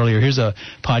we talked earlier, here's a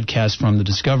podcast from the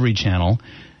Discovery Channel,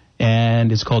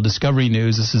 and it's called Discovery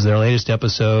News. This is their latest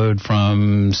episode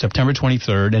from September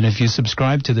 23rd, and if you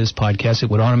subscribe to this podcast, it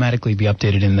would automatically be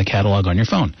updated in the catalog on your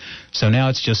phone. So now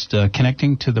it's just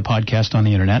connecting to the podcast on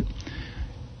the Internet.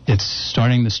 It's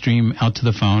starting the stream out to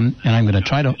the phone, and I'm going to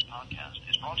try to...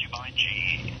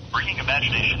 Bringing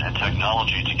imagination and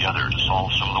technology together to solve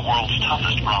some of the world's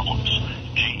toughest problems.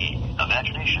 GE,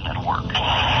 imagination at work.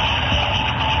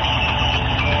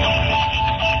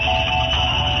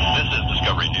 This is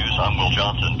Discovery News. I'm Will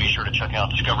Johnson. Be sure to check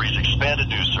out Discovery's expanded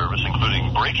news service,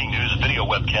 including breaking news, video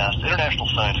webcast,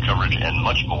 international science coverage, and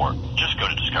much more. Just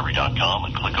go to discovery.com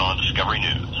and click on Discovery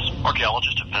News.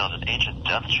 Archaeologists have found an ancient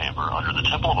death chamber under the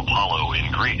Temple of Apollo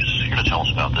in Greece. Here to tell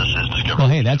us about this is Discovery.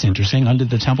 Well, hey, that's interesting. Under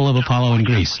the Temple of Apollo in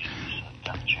Greece.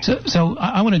 climate change. So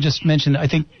I want to just mention, I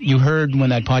think you heard when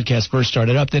that podcast first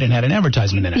started up that it had an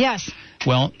advertisement in it. Yes.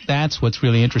 Well, that's what's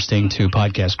really interesting to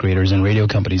podcast creators and radio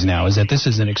companies now, is that this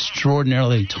is an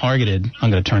extraordinarily targeted... I'm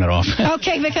going to turn it off.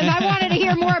 Okay, because I wanted to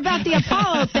hear more about the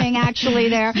Apollo thing, actually,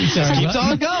 there. Sorry, keeps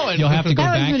on going. You'll have to go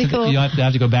back to cool. you'll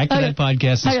have to go back to that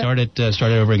podcast and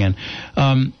start it over again.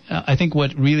 I think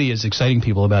what really is exciting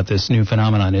people about this new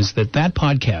phenomenon is that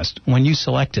podcast, when you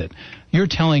select it, you're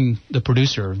telling the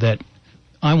producer that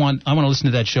I want to listen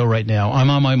to that show right now. I'm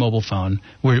on my mobile phone.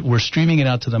 We're streaming it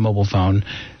out to the mobile phone,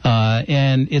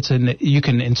 and you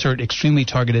can insert extremely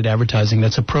targeted advertising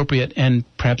that's appropriate and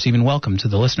perhaps even welcome to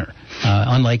the listener,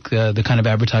 unlike the kind of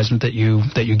advertisement that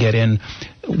you get in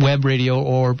web radio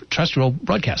or terrestrial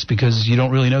broadcast, because you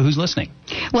don't really know who's listening.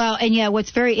 Well, and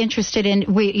what's very interested in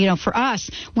for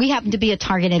us, we happen to be a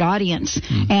targeted audience,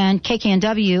 and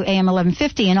KKNW AM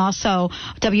 1150 and also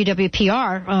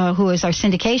WWPR, who is our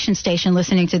syndication station,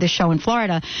 listening to the show in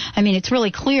Florida. I mean, it's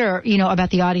really clear,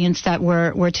 about the audience that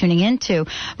we're tuning into.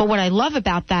 But what I love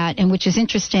about that, and which is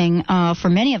interesting for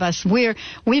many of us,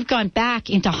 we've gone back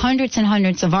into hundreds and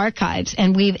hundreds of archives,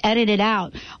 and we've edited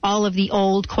out all of the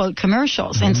old quote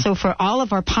commercials. And so for all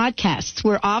of our podcasts,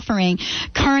 we're offering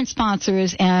current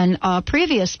sponsors and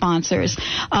previous sponsors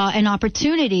an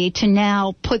opportunity to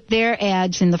now put their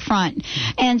ads in the front.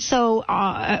 And so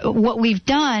what we've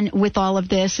done with all of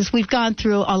this is we've gone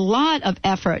through a lot of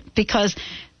effort, because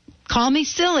call me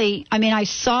silly, I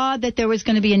saw that there was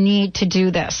going to be a need to do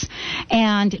this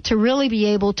and to really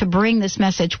be able to bring this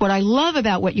message. What I love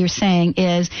about what you're saying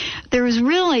is there is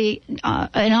really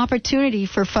an opportunity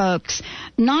for folks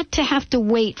not to have to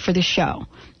wait for the show.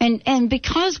 And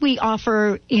because we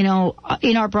offer,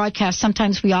 in our broadcast,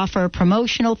 sometimes we offer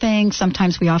promotional things,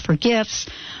 sometimes we offer gifts,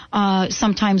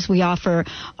 sometimes we offer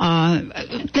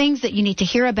things that you need to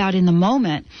hear about in the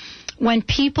moment. When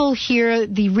people hear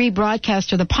the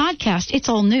rebroadcast or the podcast, it's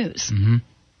all news. Mm-hmm.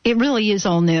 It really is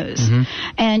all news. Mm-hmm.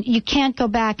 And you can't go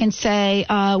back and say,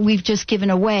 we've just given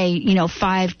away,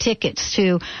 5 tickets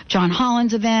to John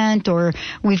Holland's event, or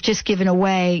we've just given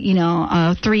away,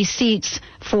 3 seats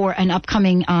for an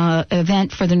upcoming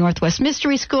event for the Northwest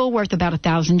Mystery School worth about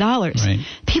 $1,000. Right.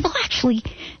 People actually...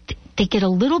 They get a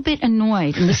little bit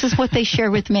annoyed, and this is what they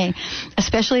share with me,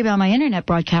 especially about my internet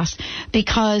broadcast,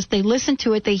 because they listen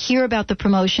to it, they hear about the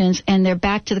promotions, and they're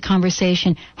back to the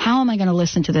conversation, how am I going to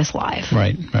listen to this live?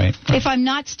 Right. If I'm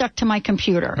not stuck to my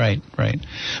computer. Right.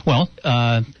 Well,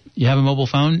 you have a mobile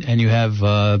phone and you have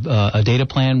a data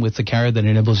plan with the carrier that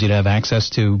enables you to have access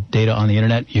to data on the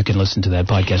internet, you can listen to that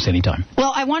podcast anytime.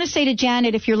 Well, I want to say to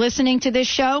Janet, if you're listening to this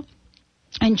show,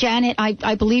 and Janet,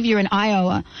 I believe you're in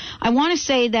Iowa, I want to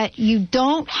say that you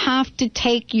don't have to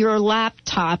take your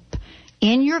laptop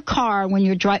in your car when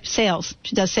you're sales.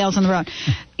 She does sales on the road.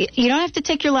 You don't have to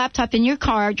take your laptop in your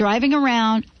car, driving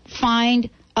around, find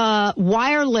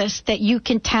wireless that you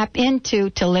can tap into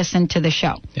to listen to the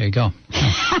show. There you go.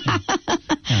 Yeah.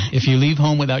 If you leave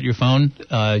home without your phone,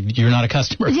 you're not a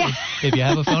customer. Yeah. If you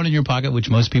have a phone in your pocket, which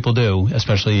most people do,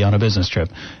 especially on a business trip,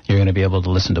 you're going to be able to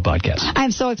listen to podcasts.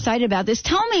 I'm so excited about this.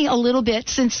 Tell me a little bit,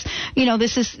 since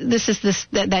this is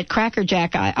that Cracker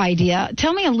Jack idea.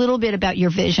 Tell me a little bit about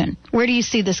your vision. Where do you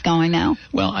see this going now?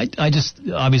 Well, I just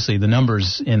obviously the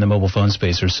numbers in the mobile phone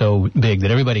space are so big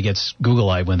that everybody gets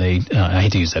Google-eyed when they. I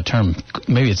hate to use that term.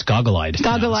 Maybe it's goggle-eyed.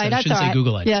 Goggle-eyed. I shouldn't say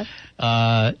Google-eyed. Yeah.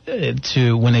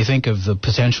 To when they think of the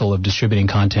potential of distributing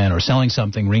content or selling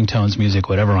something, ringtones, music,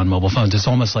 whatever, on mobile phones, it's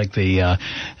almost like the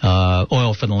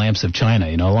oil for the lamps of China.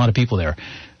 A lot of people there.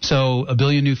 So 1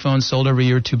 billion new phones sold every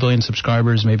year, 2 billion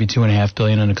subscribers, maybe 2.5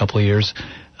 billion in a couple of years.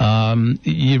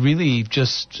 You really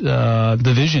just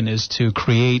the vision is to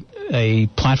create a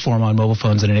platform on mobile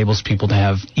phones that enables people to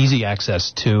have easy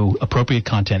access to appropriate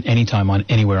content anytime,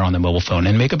 anywhere on their mobile phone,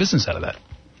 and make a business out of that.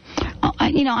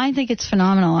 I think it's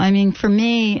phenomenal. For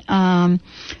me,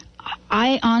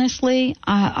 I honestly,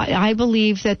 I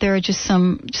believe that there are just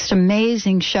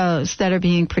amazing shows that are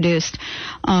being produced.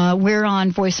 We're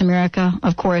on Voice America,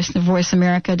 of course. The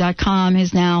VoiceAmerica.com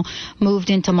has now moved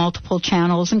into multiple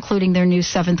channels, including their new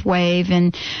Seventh Wave,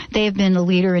 and they have been the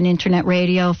leader in internet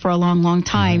radio for a long, long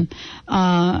time.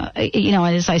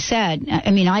 As I said,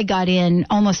 I got in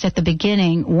almost at the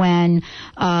beginning when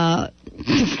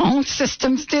phone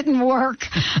systems didn't work.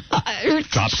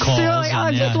 Drop calls.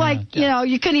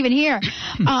 You couldn't even hear.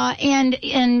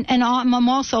 And I'm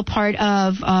also part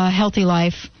of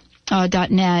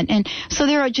HealthyLife.net. And so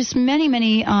there are just many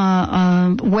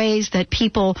ways that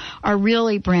people are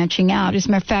really branching out. As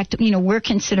a matter of fact, we're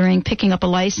considering picking up a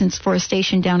license for a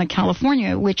station down in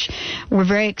California, which we're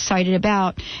very excited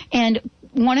about. And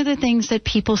one of the things that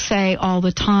people say all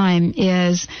the time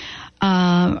is,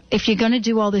 if you're going to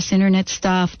do all this internet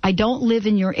stuff, I don't live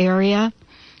in your area.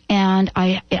 And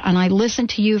I listen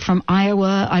to you from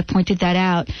Iowa. I pointed that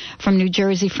out. From New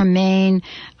Jersey, from Maine.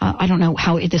 I don't know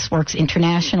how this works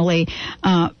internationally.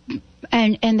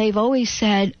 And they've always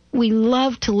said, we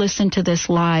love to listen to this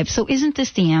live. So isn't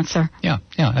this the answer? Yeah.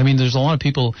 I mean, there's a lot of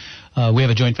people. We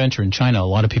have a joint venture in China. A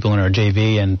lot of people in our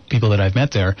JV and people that I've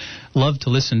met there love to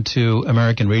listen to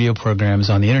American radio programs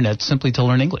on the internet simply to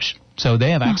learn English. So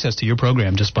they have access to your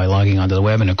program just by logging onto the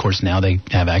web, and of course now they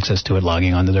have access to it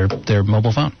logging onto their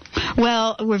mobile phone.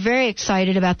 Well, we're very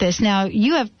excited about this. Now,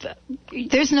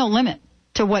 there's no limit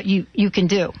to what you can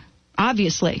do,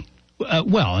 obviously.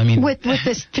 Well, I mean, with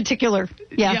this particular,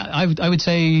 I would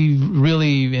say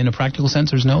really in a practical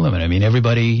sense, there's no limit. I mean,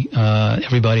 everybody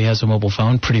has a mobile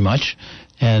phone pretty much.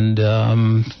 And,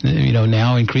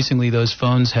 now increasingly those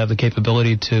phones have the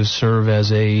capability to serve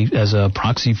as a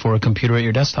proxy for a computer at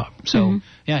your desktop. So,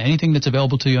 anything that's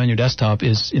available to you on your desktop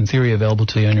is, in theory, available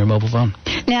to you on your mobile phone.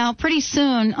 Now, pretty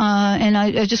soon, and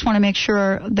I just want to make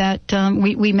sure that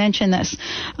we mention this,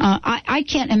 I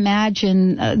can't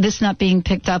imagine this not being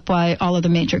picked up by all of the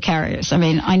major carriers. I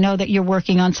mean, I know that you're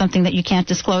working on something that you can't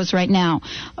disclose right now,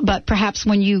 but perhaps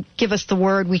when you give us the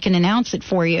word, we can announce it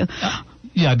for you.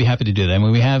 Yeah, I'd be happy to do that. I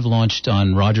mean, we have launched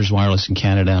on Rogers Wireless in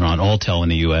Canada and on Alltel in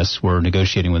the U.S. We're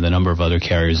negotiating with a number of other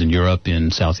carriers in Europe,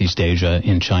 in Southeast Asia,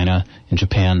 in China, in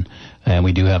Japan, and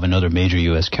we do have another major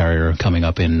U.S. carrier coming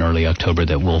up in early October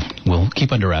that we'll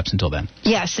keep under wraps until then.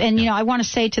 Yes, and I want to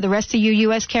say to the rest of you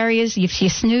U.S. carriers, if you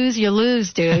snooze, you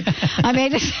lose, dude. I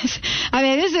mean,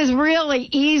 this is really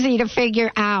easy to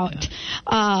figure out.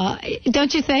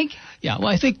 Don't you think? Yeah, well,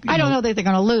 I think... I don't know that they're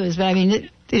going to lose, but I mean...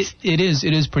 It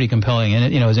is pretty compelling,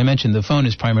 and as I mentioned, the phone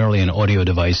is primarily an audio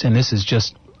device, and this is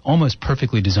just almost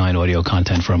perfectly designed audio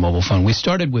content for a mobile phone. We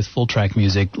started with full track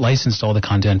music, licensed all the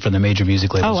content from the major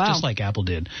music labels, just like Apple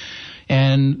did.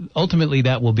 And ultimately,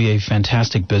 that will be a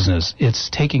fantastic business. It's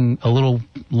taking a little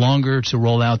longer to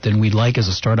roll out than we'd like as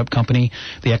a startup company.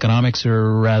 The economics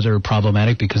are rather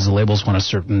problematic because the labels want a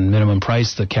certain minimum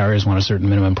price, the carriers want a certain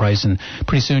minimum price, and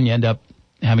pretty soon you end up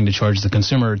having to charge the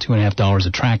consumer $2.50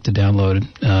 a track to download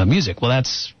music. Well,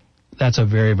 that's a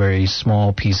very, very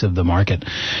small piece of the market.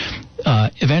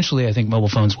 Eventually, I think mobile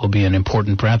phones will be an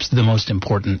important, perhaps the most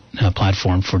important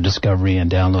platform for discovery and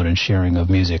download and sharing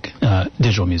of music,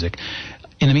 digital music.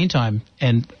 In the meantime,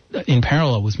 and in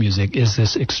parallel with music, is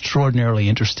this extraordinarily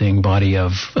interesting body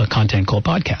of content called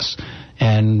podcasts.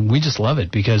 And we just love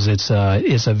it because it's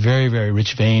a very, very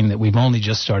rich vein that we've only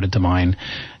just started to mine.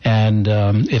 And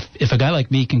if a guy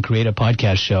like me can create a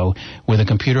podcast show with a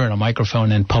computer and a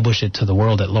microphone and publish it to the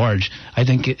world at large, I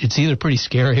think it's either pretty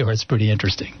scary or it's pretty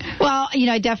interesting. Well,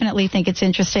 I definitely think it's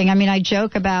interesting. I mean, I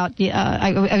joke about,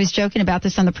 I was joking about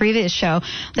this on the previous show,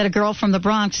 that a girl from the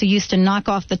Bronx who used to knock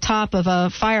off the top of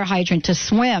a fire hydrant to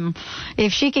swim,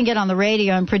 if she can get on the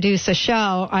radio and produce a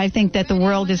show, I think that the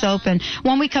world is open.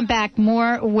 When we come back, more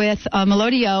with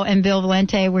Melodeo and Bill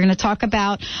Valente. We're going to talk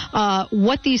about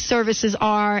what these services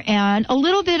are and a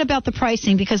little bit about the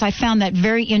pricing because I found that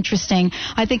very interesting.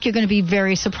 I think you're going to be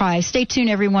very surprised. Stay tuned,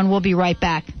 everyone. We'll be right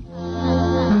back.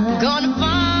 Gonna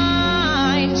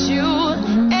find you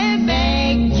and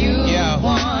make you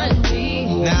want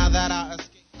me. Now that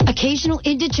Occasional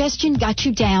indigestion got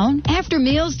you down? After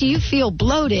meals, do you feel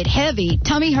bloated, heavy,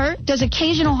 tummy hurt? Does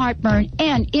occasional heartburn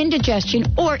and indigestion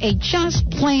or a just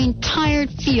plain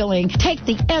tired feeling take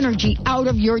the energy out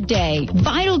of your day?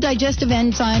 Vital digestive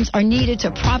enzymes are needed to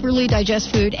properly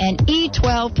digest food, and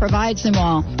E12 provides them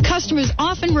all. Customers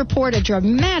often report a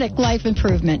dramatic life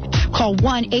improvement. Call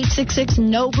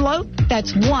 1-866-NO-BLOAT.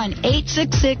 That's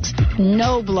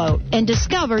 1-866-NO-BLOAT. And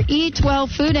discover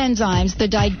E12 food enzymes, the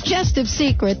digestive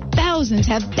secret thousands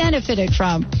have benefited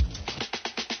from.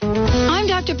 I'm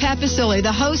Dr. Pat Basile,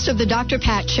 the host of the Dr.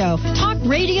 Pat Show. Talk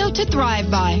radio to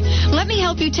thrive by. Let me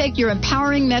help you take your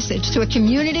empowering message to a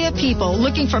community of people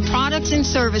looking for products and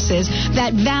services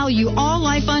that value all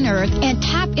life on earth and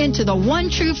tap into the one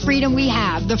true freedom we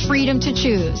have, the freedom to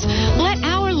choose. Let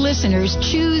our listeners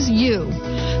choose you.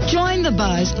 Join the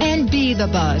buzz and be the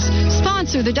buzz.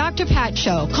 Sponsor the Dr. Pat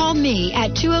Show. Call me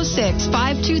at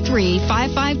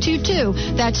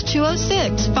 206-523-5522. That's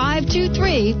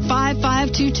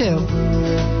 206-523-5522.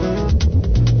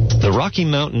 The Rocky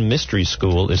Mountain Mystery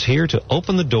School is here to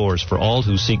open the doors for all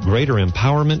who seek greater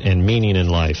empowerment and meaning in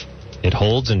life. It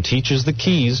holds and teaches the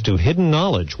keys to hidden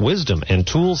knowledge, wisdom, and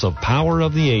tools of power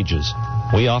of the ages.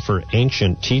 We offer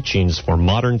ancient teachings for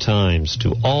modern times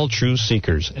to all true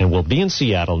seekers and will be in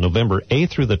Seattle November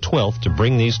 8th through the 12th to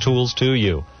bring these tools to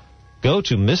you. Go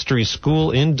to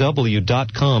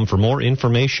mysteryschoolinw.com for more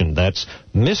information. That's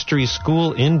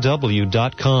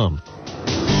mysteryschoolinw.com.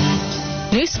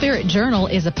 New Spirit Journal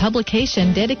is a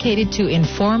publication dedicated to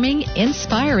informing,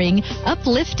 inspiring,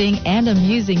 uplifting, and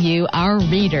amusing you, our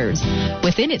readers.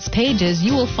 Within its pages,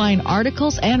 you will find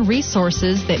articles and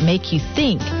resources that make you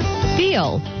think,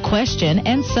 feel, question,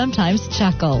 and sometimes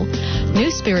chuckle.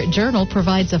 New Spirit Journal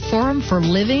provides a forum for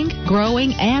living,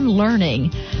 growing, and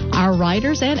learning. Our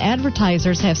writers and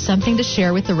advertisers have something to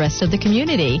share with the rest of the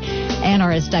community and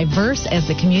are as diverse as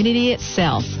the community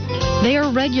itself. They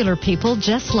are regular people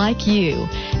just like you.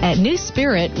 At New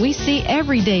Spirit, we see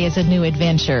every day as a new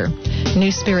adventure.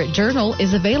 New Spirit Journal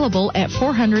is available at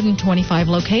 425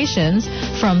 locations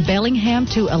from Bellingham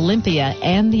to Olympia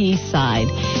and the East Side.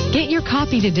 Get your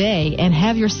copy today and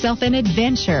have yourself an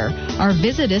adventure, or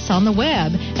visit us on the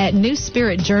web at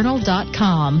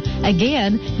newspiritjournal.com.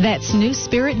 Again, that's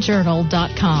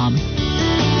newspiritjournal.com.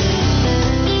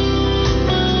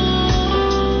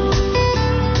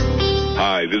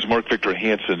 Hi, this is Mark Victor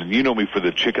Hansen, and you know me for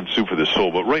the chicken soup for the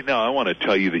soul, but right now I want to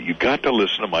tell you that you got to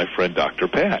listen to my friend Dr.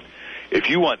 Pat. If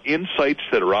you want insights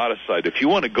that are out of sight, if you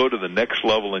want to go to the next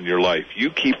level in your life,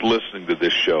 you keep listening to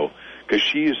this show, because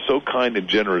she is so kind and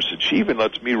generous, and she even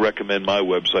lets me recommend my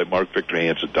website,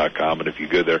 markvictorhansen.com, and if you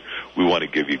go there, we want to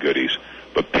give you goodies.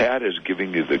 But Pat is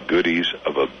giving you the goodies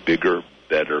of a bigger,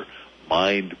 better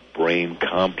mind-brain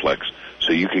complex,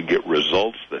 so you can get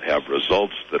results that have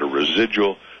results that are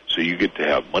residual, so you get to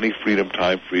have money freedom,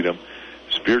 time freedom,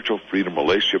 spiritual freedom,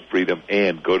 relationship freedom,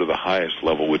 and go to the highest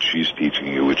level, which she's teaching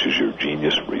you, which is your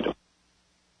genius freedom.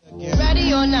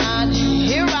 Ready or not,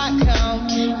 here I come.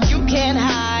 You can't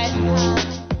hide.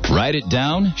 Write it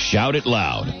down, shout it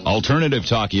loud. Alternative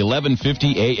Talk,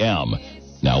 1150 a.m.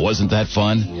 Now, wasn't that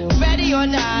fun? Ready or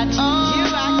not,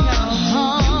 here I come.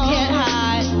 You can't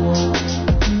hide.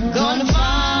 Gonna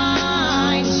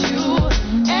find you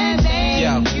and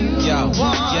make you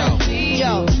want me.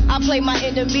 Yo, I play my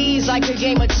enemies like a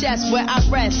game of chess where I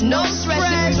rest. No stress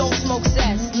if you don't smoke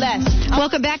cess. Less.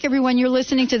 Welcome back, everyone. You're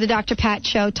listening to the Dr. Pat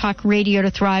Show, Talk Radio to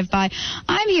Thrive By.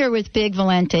 I'm here with Bill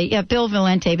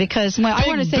Valente, because I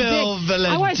want to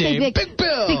say Big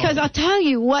Bill, because I'll tell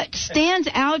you what stands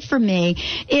out for me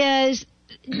is,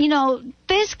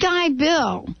 this guy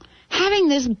Bill having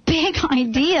this big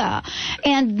idea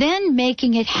and then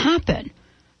making it happen.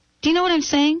 Do you know what I'm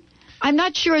saying? I'm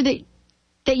not sure that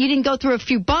you didn't go through a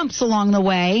few bumps along the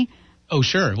way. Oh,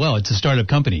 sure. Well, it's a startup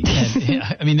company. And,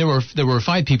 I mean, there were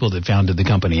 5 people that founded the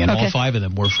company, and all 5 of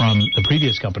them were from the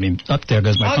previous company. Up there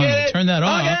goes my phone. Turn that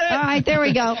off. All right, there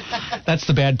we go. That's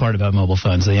the bad part about mobile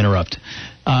phones. They interrupt.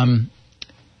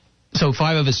 So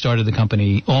 5 of us started the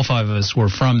company. All 5 of us were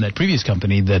from that previous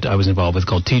company that I was involved with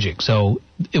called TJIC. So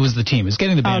it was the team. It was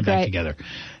getting the band back together.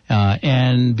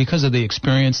 And because of the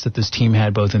experience that this team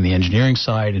had both in the engineering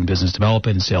side and business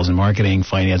development, sales and marketing,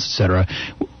 finance, etc.,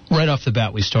 right off the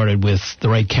bat we started with the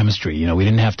right chemistry. We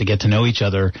didn't have to get to know each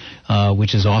other,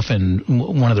 which is often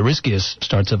one of the riskiest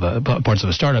parts of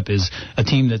a startup, is a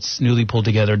team that's newly pulled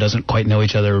together, doesn't quite know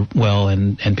each other well,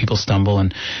 and people stumble.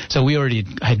 And so we already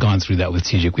had gone through that with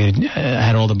TJIC. We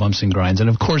had all the bumps and grinds. And,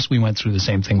 of course, we went through the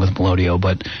same thing with Melodeo,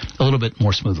 but a little bit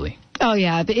more smoothly. Oh,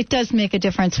 yeah. But it does make a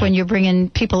difference when you're bringing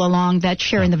people along that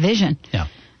share in the vision. Yeah.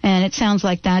 And it sounds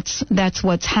like that's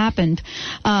what's happened.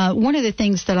 One of the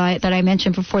things that I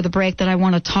mentioned before the break that I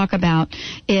want to talk about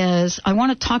is I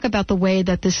want to talk about the way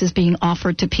that this is being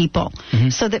offered to people,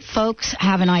 so that folks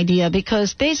have an idea.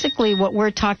 Because basically what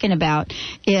we're talking about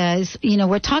is,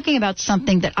 we're talking about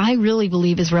something that I really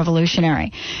believe is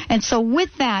revolutionary. And so with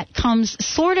that comes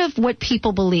sort of what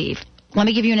people believe. Let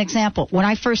me give you an example. When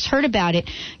I first heard about it,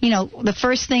 the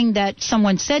first thing that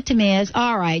someone said to me is,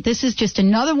 all right, this is just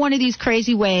another one of these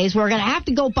crazy ways. We're going to have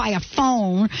to go buy a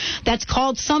phone that's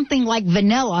called something like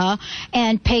Vanilla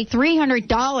and pay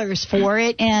 $300 for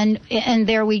it, and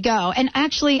there we go. And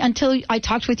actually, until I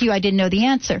talked with you, I didn't know the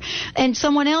answer. And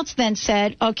someone else then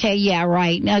said, okay, yeah,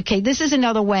 right. Okay, this is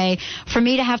another way for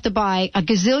me to have to buy a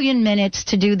gazillion minutes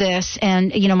to do this,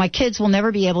 and, my kids will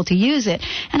never be able to use it.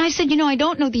 And I said, I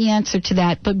don't know the answer to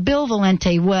that, but Bill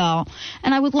Valente will.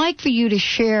 And I would like for you to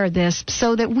share this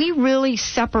so that we really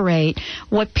separate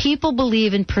what people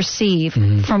believe and perceive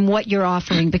from what you're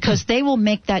offering, because they will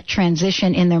make that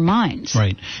transition in their minds.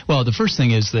 Right. Well, the first thing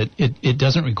is that it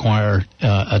doesn't require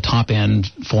a top-end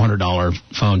 $400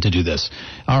 phone to do this.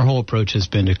 Our whole approach has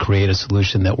been to create a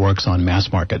solution that works on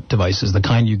mass-market devices, the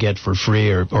kind you get for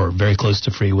free or very close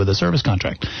to free with a service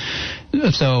contract.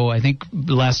 So I think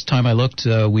last time I looked,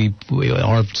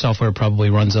 our software probably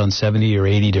runs on 70 or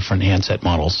 80 different handset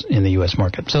models in the U.S.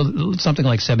 market. So something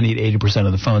like 70 to 80%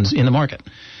 of the phones in the market.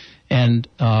 And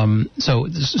so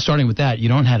starting with that, you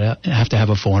don't have to have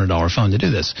a $400 phone to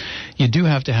do this. You do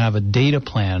have to have a data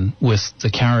plan with the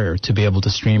carrier to be able to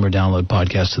stream or download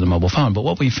podcasts to the mobile phone. But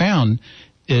what we found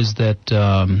is that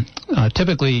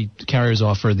typically carriers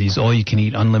offer these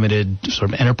all-you-can-eat, unlimited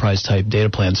sort of enterprise-type data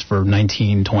plans for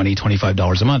 $19, $20,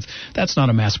 $25 a month. That's not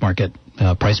a mass-market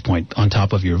price point on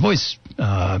top of your voice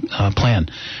plan.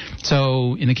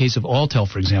 So in the case of Alltel,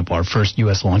 for example, our first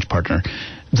U.S. launch partner,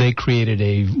 they created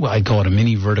I call it a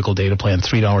mini vertical data plan,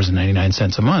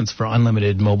 $3.99 a month for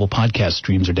unlimited mobile podcast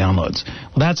streams or downloads.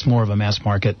 Well, that's more of a mass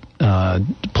market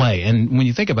play. And when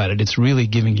you think about it, it's really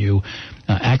giving you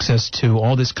access to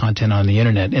all this content on the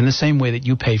internet in the same way that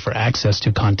you pay for access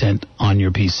to content on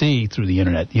your PC through the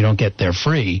internet. You don't get there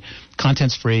free.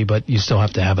 Content's free, but you still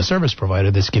have to have a service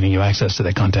provider that's giving you access to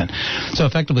that content. So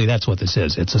effectively, that's what this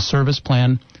is. It's a service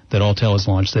plan that Alltel has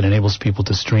launched that enables people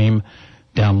to stream,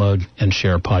 download, and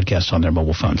share podcasts on their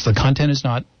mobile phones. The content is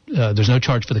not, there's no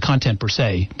charge for the content per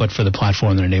se, but for the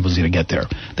platform that enables you to get there.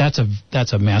 That's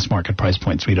a mass market price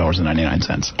point,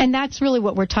 $3.99. And that's really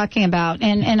what we're talking about.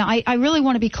 And I really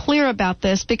want to be clear about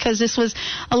this because this was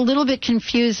a little bit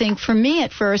confusing for me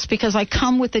at first because I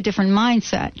come with a different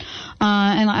mindset.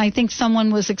 And I think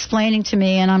someone was explaining to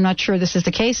me, and I'm not sure this is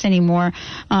the case anymore,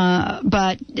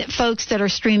 but folks that are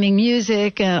streaming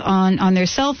music on their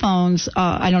cell phones,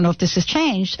 I don't know if this has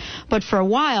changed, but for a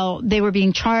while they were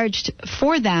being charged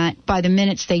for that by the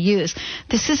minutes they use.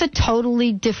 This is a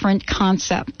totally different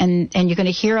concept, and you're going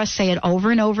to hear us say it over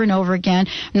and over and over again.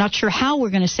 I'm not sure how we're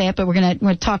going to say it, but we're going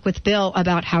to talk with Bill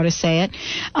about how to say it.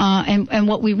 And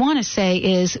what we want to say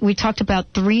is we talked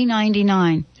about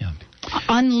 $3.99. Yeah.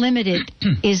 Unlimited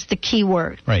is the key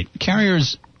word. Right.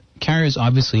 Carriers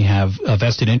obviously have a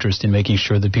vested interest in making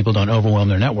sure that people don't overwhelm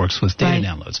their networks with data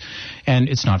downloads. And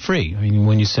it's not free. I mean,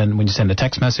 when you send a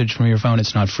text message from your phone,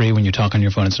 it's not free. When you talk on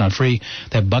your phone, it's not free.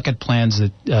 They have bucket plans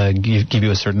that give you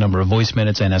a certain number of voice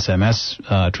minutes and SMS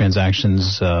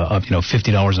transactions of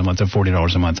 $50 a month or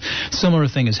 $40 a month. Similar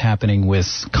thing is happening with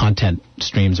content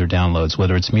streams or downloads,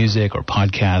 whether it's music or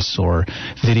podcasts or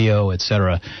video,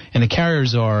 etc. And the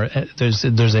carriers are there's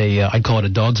a I call it a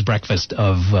dog's breakfast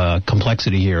of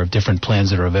complexity here of different plans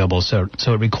that are available. So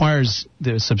it requires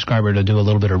the subscriber to do a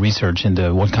little bit of research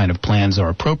into what kind of plans are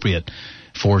appropriate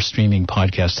for streaming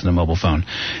podcasts to the mobile phone.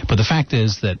 But the fact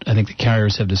is that I think the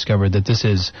carriers have discovered that this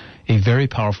is a very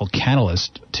powerful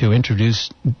catalyst to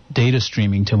introduce data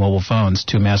streaming to mobile phones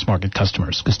to mass market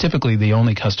customers. Because typically the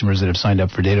only customers that have signed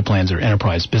up for data plans are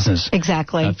enterprise business.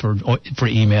 Exactly. For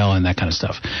email and that kind of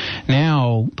stuff.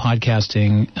 Now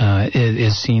podcasting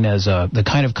is seen as the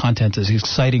kind of content that's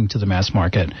exciting to the mass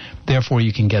market. Therefore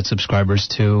you can get subscribers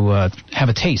to have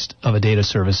a taste of a data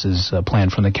services plan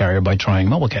from the carrier by trying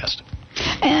Mobilecast.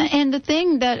 And the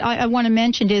thing that I want to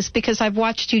mention is, because I've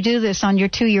watched you do this on your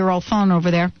 2-year-old phone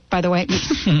over there, by the way,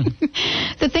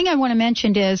 the thing I want to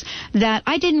mention is that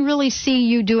I didn't really see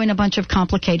you doing a bunch of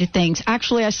complicated things.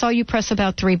 Actually, I saw you press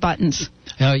about 3 buttons.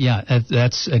 Yeah,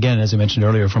 that's, again, as I mentioned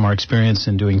earlier, from our experience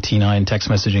in doing T9 text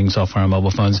messaging software on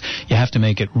mobile phones, you have to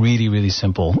make it really, really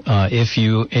simple. If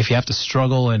you have to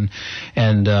struggle and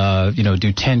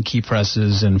do 10 key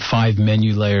presses and 5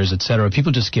 menu layers, etc.,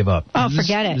 people just give up. Oh,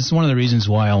 forget it. This is one of the reasons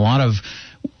why a lot of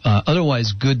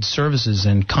otherwise good services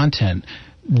and content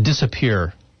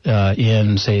disappear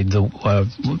in, say,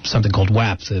 something called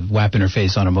WAP, the WAP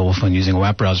interface on a mobile phone using a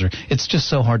WAP browser. It's just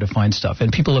so hard to find stuff.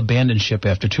 And people abandon ship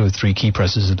after 2 or 3 key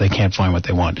presses if they can't find what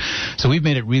they want. So we've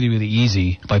made it really, really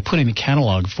easy by putting the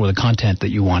catalog for the content that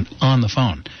you want on the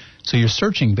phone. So you're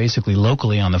searching basically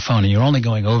locally on the phone, and you're only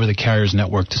going over the carrier's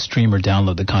network to stream or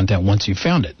download the content once you've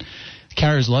found it. The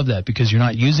carriers love that because you're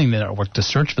not using the network to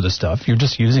search for the stuff. You're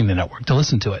just using the network to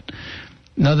listen to it.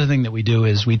 Another thing that we do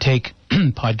is we take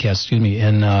podcasts,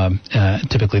 and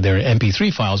typically they're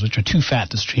MP3 files, which are too fat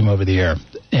to stream over the air,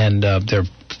 and they're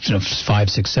 5,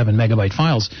 6, 7 megabyte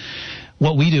files.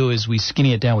 What we do is we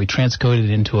skinny it down. We transcode it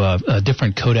into a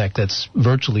different codec that's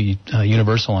virtually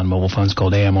universal on mobile phones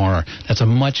called AMR. That's a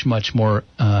much, much more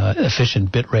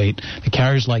efficient bit rate. The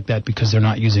carriers like that because they're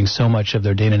not using so much of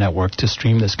their data network to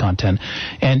stream this content.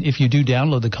 And if you do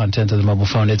download the content to the mobile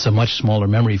phone, it's a much smaller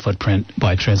memory footprint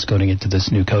by transcoding it to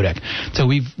this new codec. So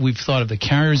we've thought of the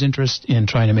carrier's interest in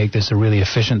trying to make this a really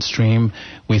efficient stream.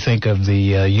 We think of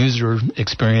the user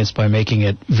experience by making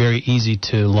it very easy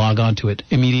to log on to it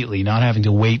immediately, not having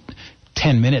to wait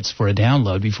 10 minutes for a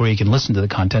download before you can listen to the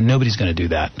content. Nobody's going to do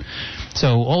that.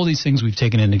 So all these things we've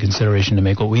taken into consideration to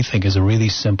make what we think is a really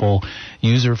simple,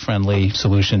 user-friendly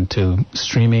solution to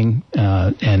streaming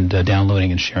and downloading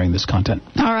and sharing this content.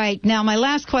 All right. Now, my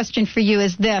last question for you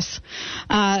is this.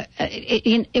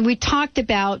 We talked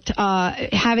about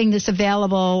having this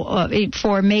available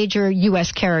for major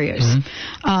U.S. carriers.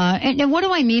 And what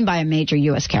do I mean by a major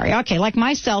U.S. carrier? Okay, like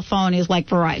my cell phone is like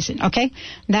Verizon, okay?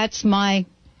 That's my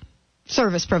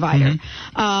service provider.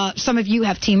 Some of you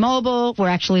have T-Mobile. We're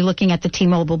actually looking at the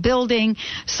T-Mobile building.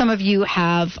 Some of you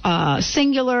have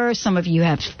Singular. Some of you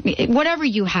have whatever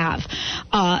you have.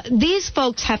 These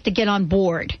folks have to get on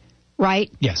board,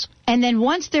 right? Yes. And then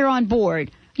once they're on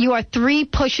board, you are 3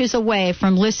 pushes away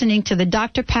from listening to the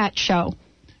Dr. Pat Show.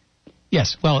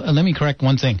 Yes. Well, let me correct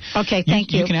one thing. Okay,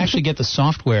 thank you. You can actually get the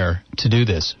software to do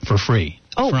this for free.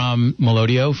 From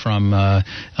Melodeo, from a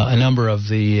number of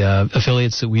the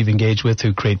affiliates that we've engaged with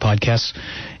who create podcasts.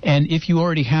 And if you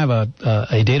already have a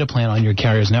data plan on your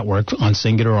carrier's network, on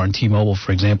Singular or on T-Mobile,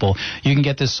 for example, you can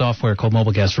get this software called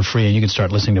Mobilecast for free, and you can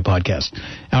start listening to podcasts.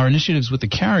 Our initiatives with the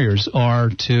carriers are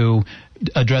to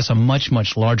address a much,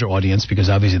 much larger audience because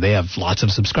obviously they have lots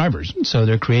of subscribers. So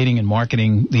they're creating and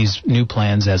marketing these new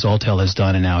plans as Alltel has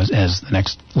done and now as the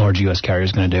next large U.S. carrier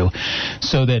is going to do,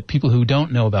 so that people who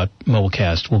don't know about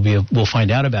Mobilecast will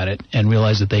find out about it and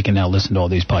realize that they can now listen to all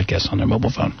these podcasts on their mobile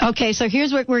phone. Okay, so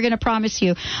here's what we're going to promise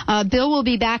you. Bill will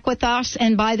be back with us,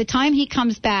 and by the time he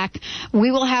comes back, we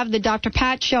will have the Dr.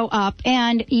 Pat Show up,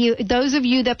 and those of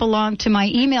you that belong to my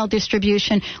email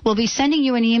distribution will be sending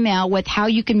you an email with how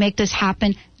you can make this happen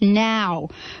now.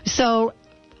 So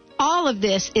all of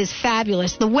this is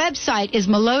fabulous. The website is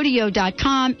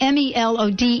melodeo.com,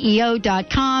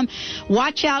 melodeo.com.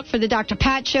 Watch out for the Dr.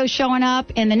 Pat Show showing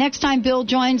up, and the next time Bill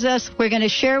joins us, we're going to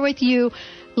share with you.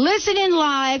 Listen in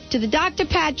live to the Dr.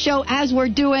 Pat Show as we're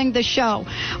doing the show.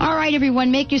 All right,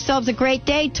 everyone, make yourselves a great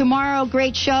day. Tomorrow,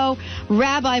 great show.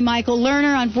 Rabbi Michael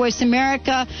Lerner on Voice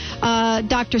America,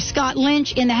 Dr. Scott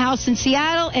Lynch in the house in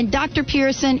Seattle, and Dr.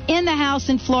 Pearson in the house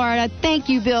in Florida. Thank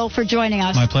you, Bill, for joining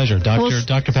us. My pleasure.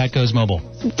 Dr. Pat Goes Mobile.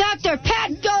 Dr.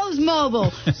 Pat Goes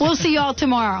Mobile. We'll see you all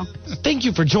tomorrow. Thank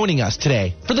you for joining us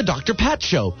today for the Dr. Pat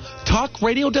Show. Talk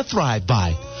radio to thrive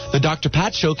by. The Dr.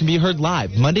 Pat Show can be heard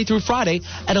live Monday through Friday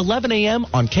at 11 a.m.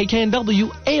 on KKNW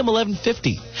AM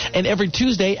 1150 and every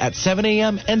Tuesday at 7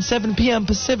 a.m. and 7 p.m.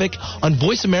 Pacific on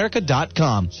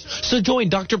VoiceAmerica.com. So join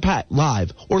Dr. Pat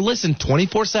live or listen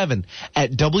 24/7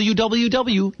 at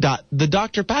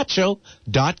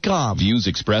www.thedrpatshow.com. Views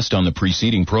expressed on the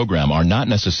preceding program are not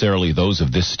necessarily those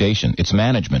of this station, its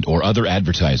management, or other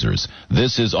advertisers.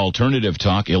 This is Alternative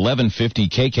Talk 1150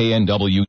 KKNW.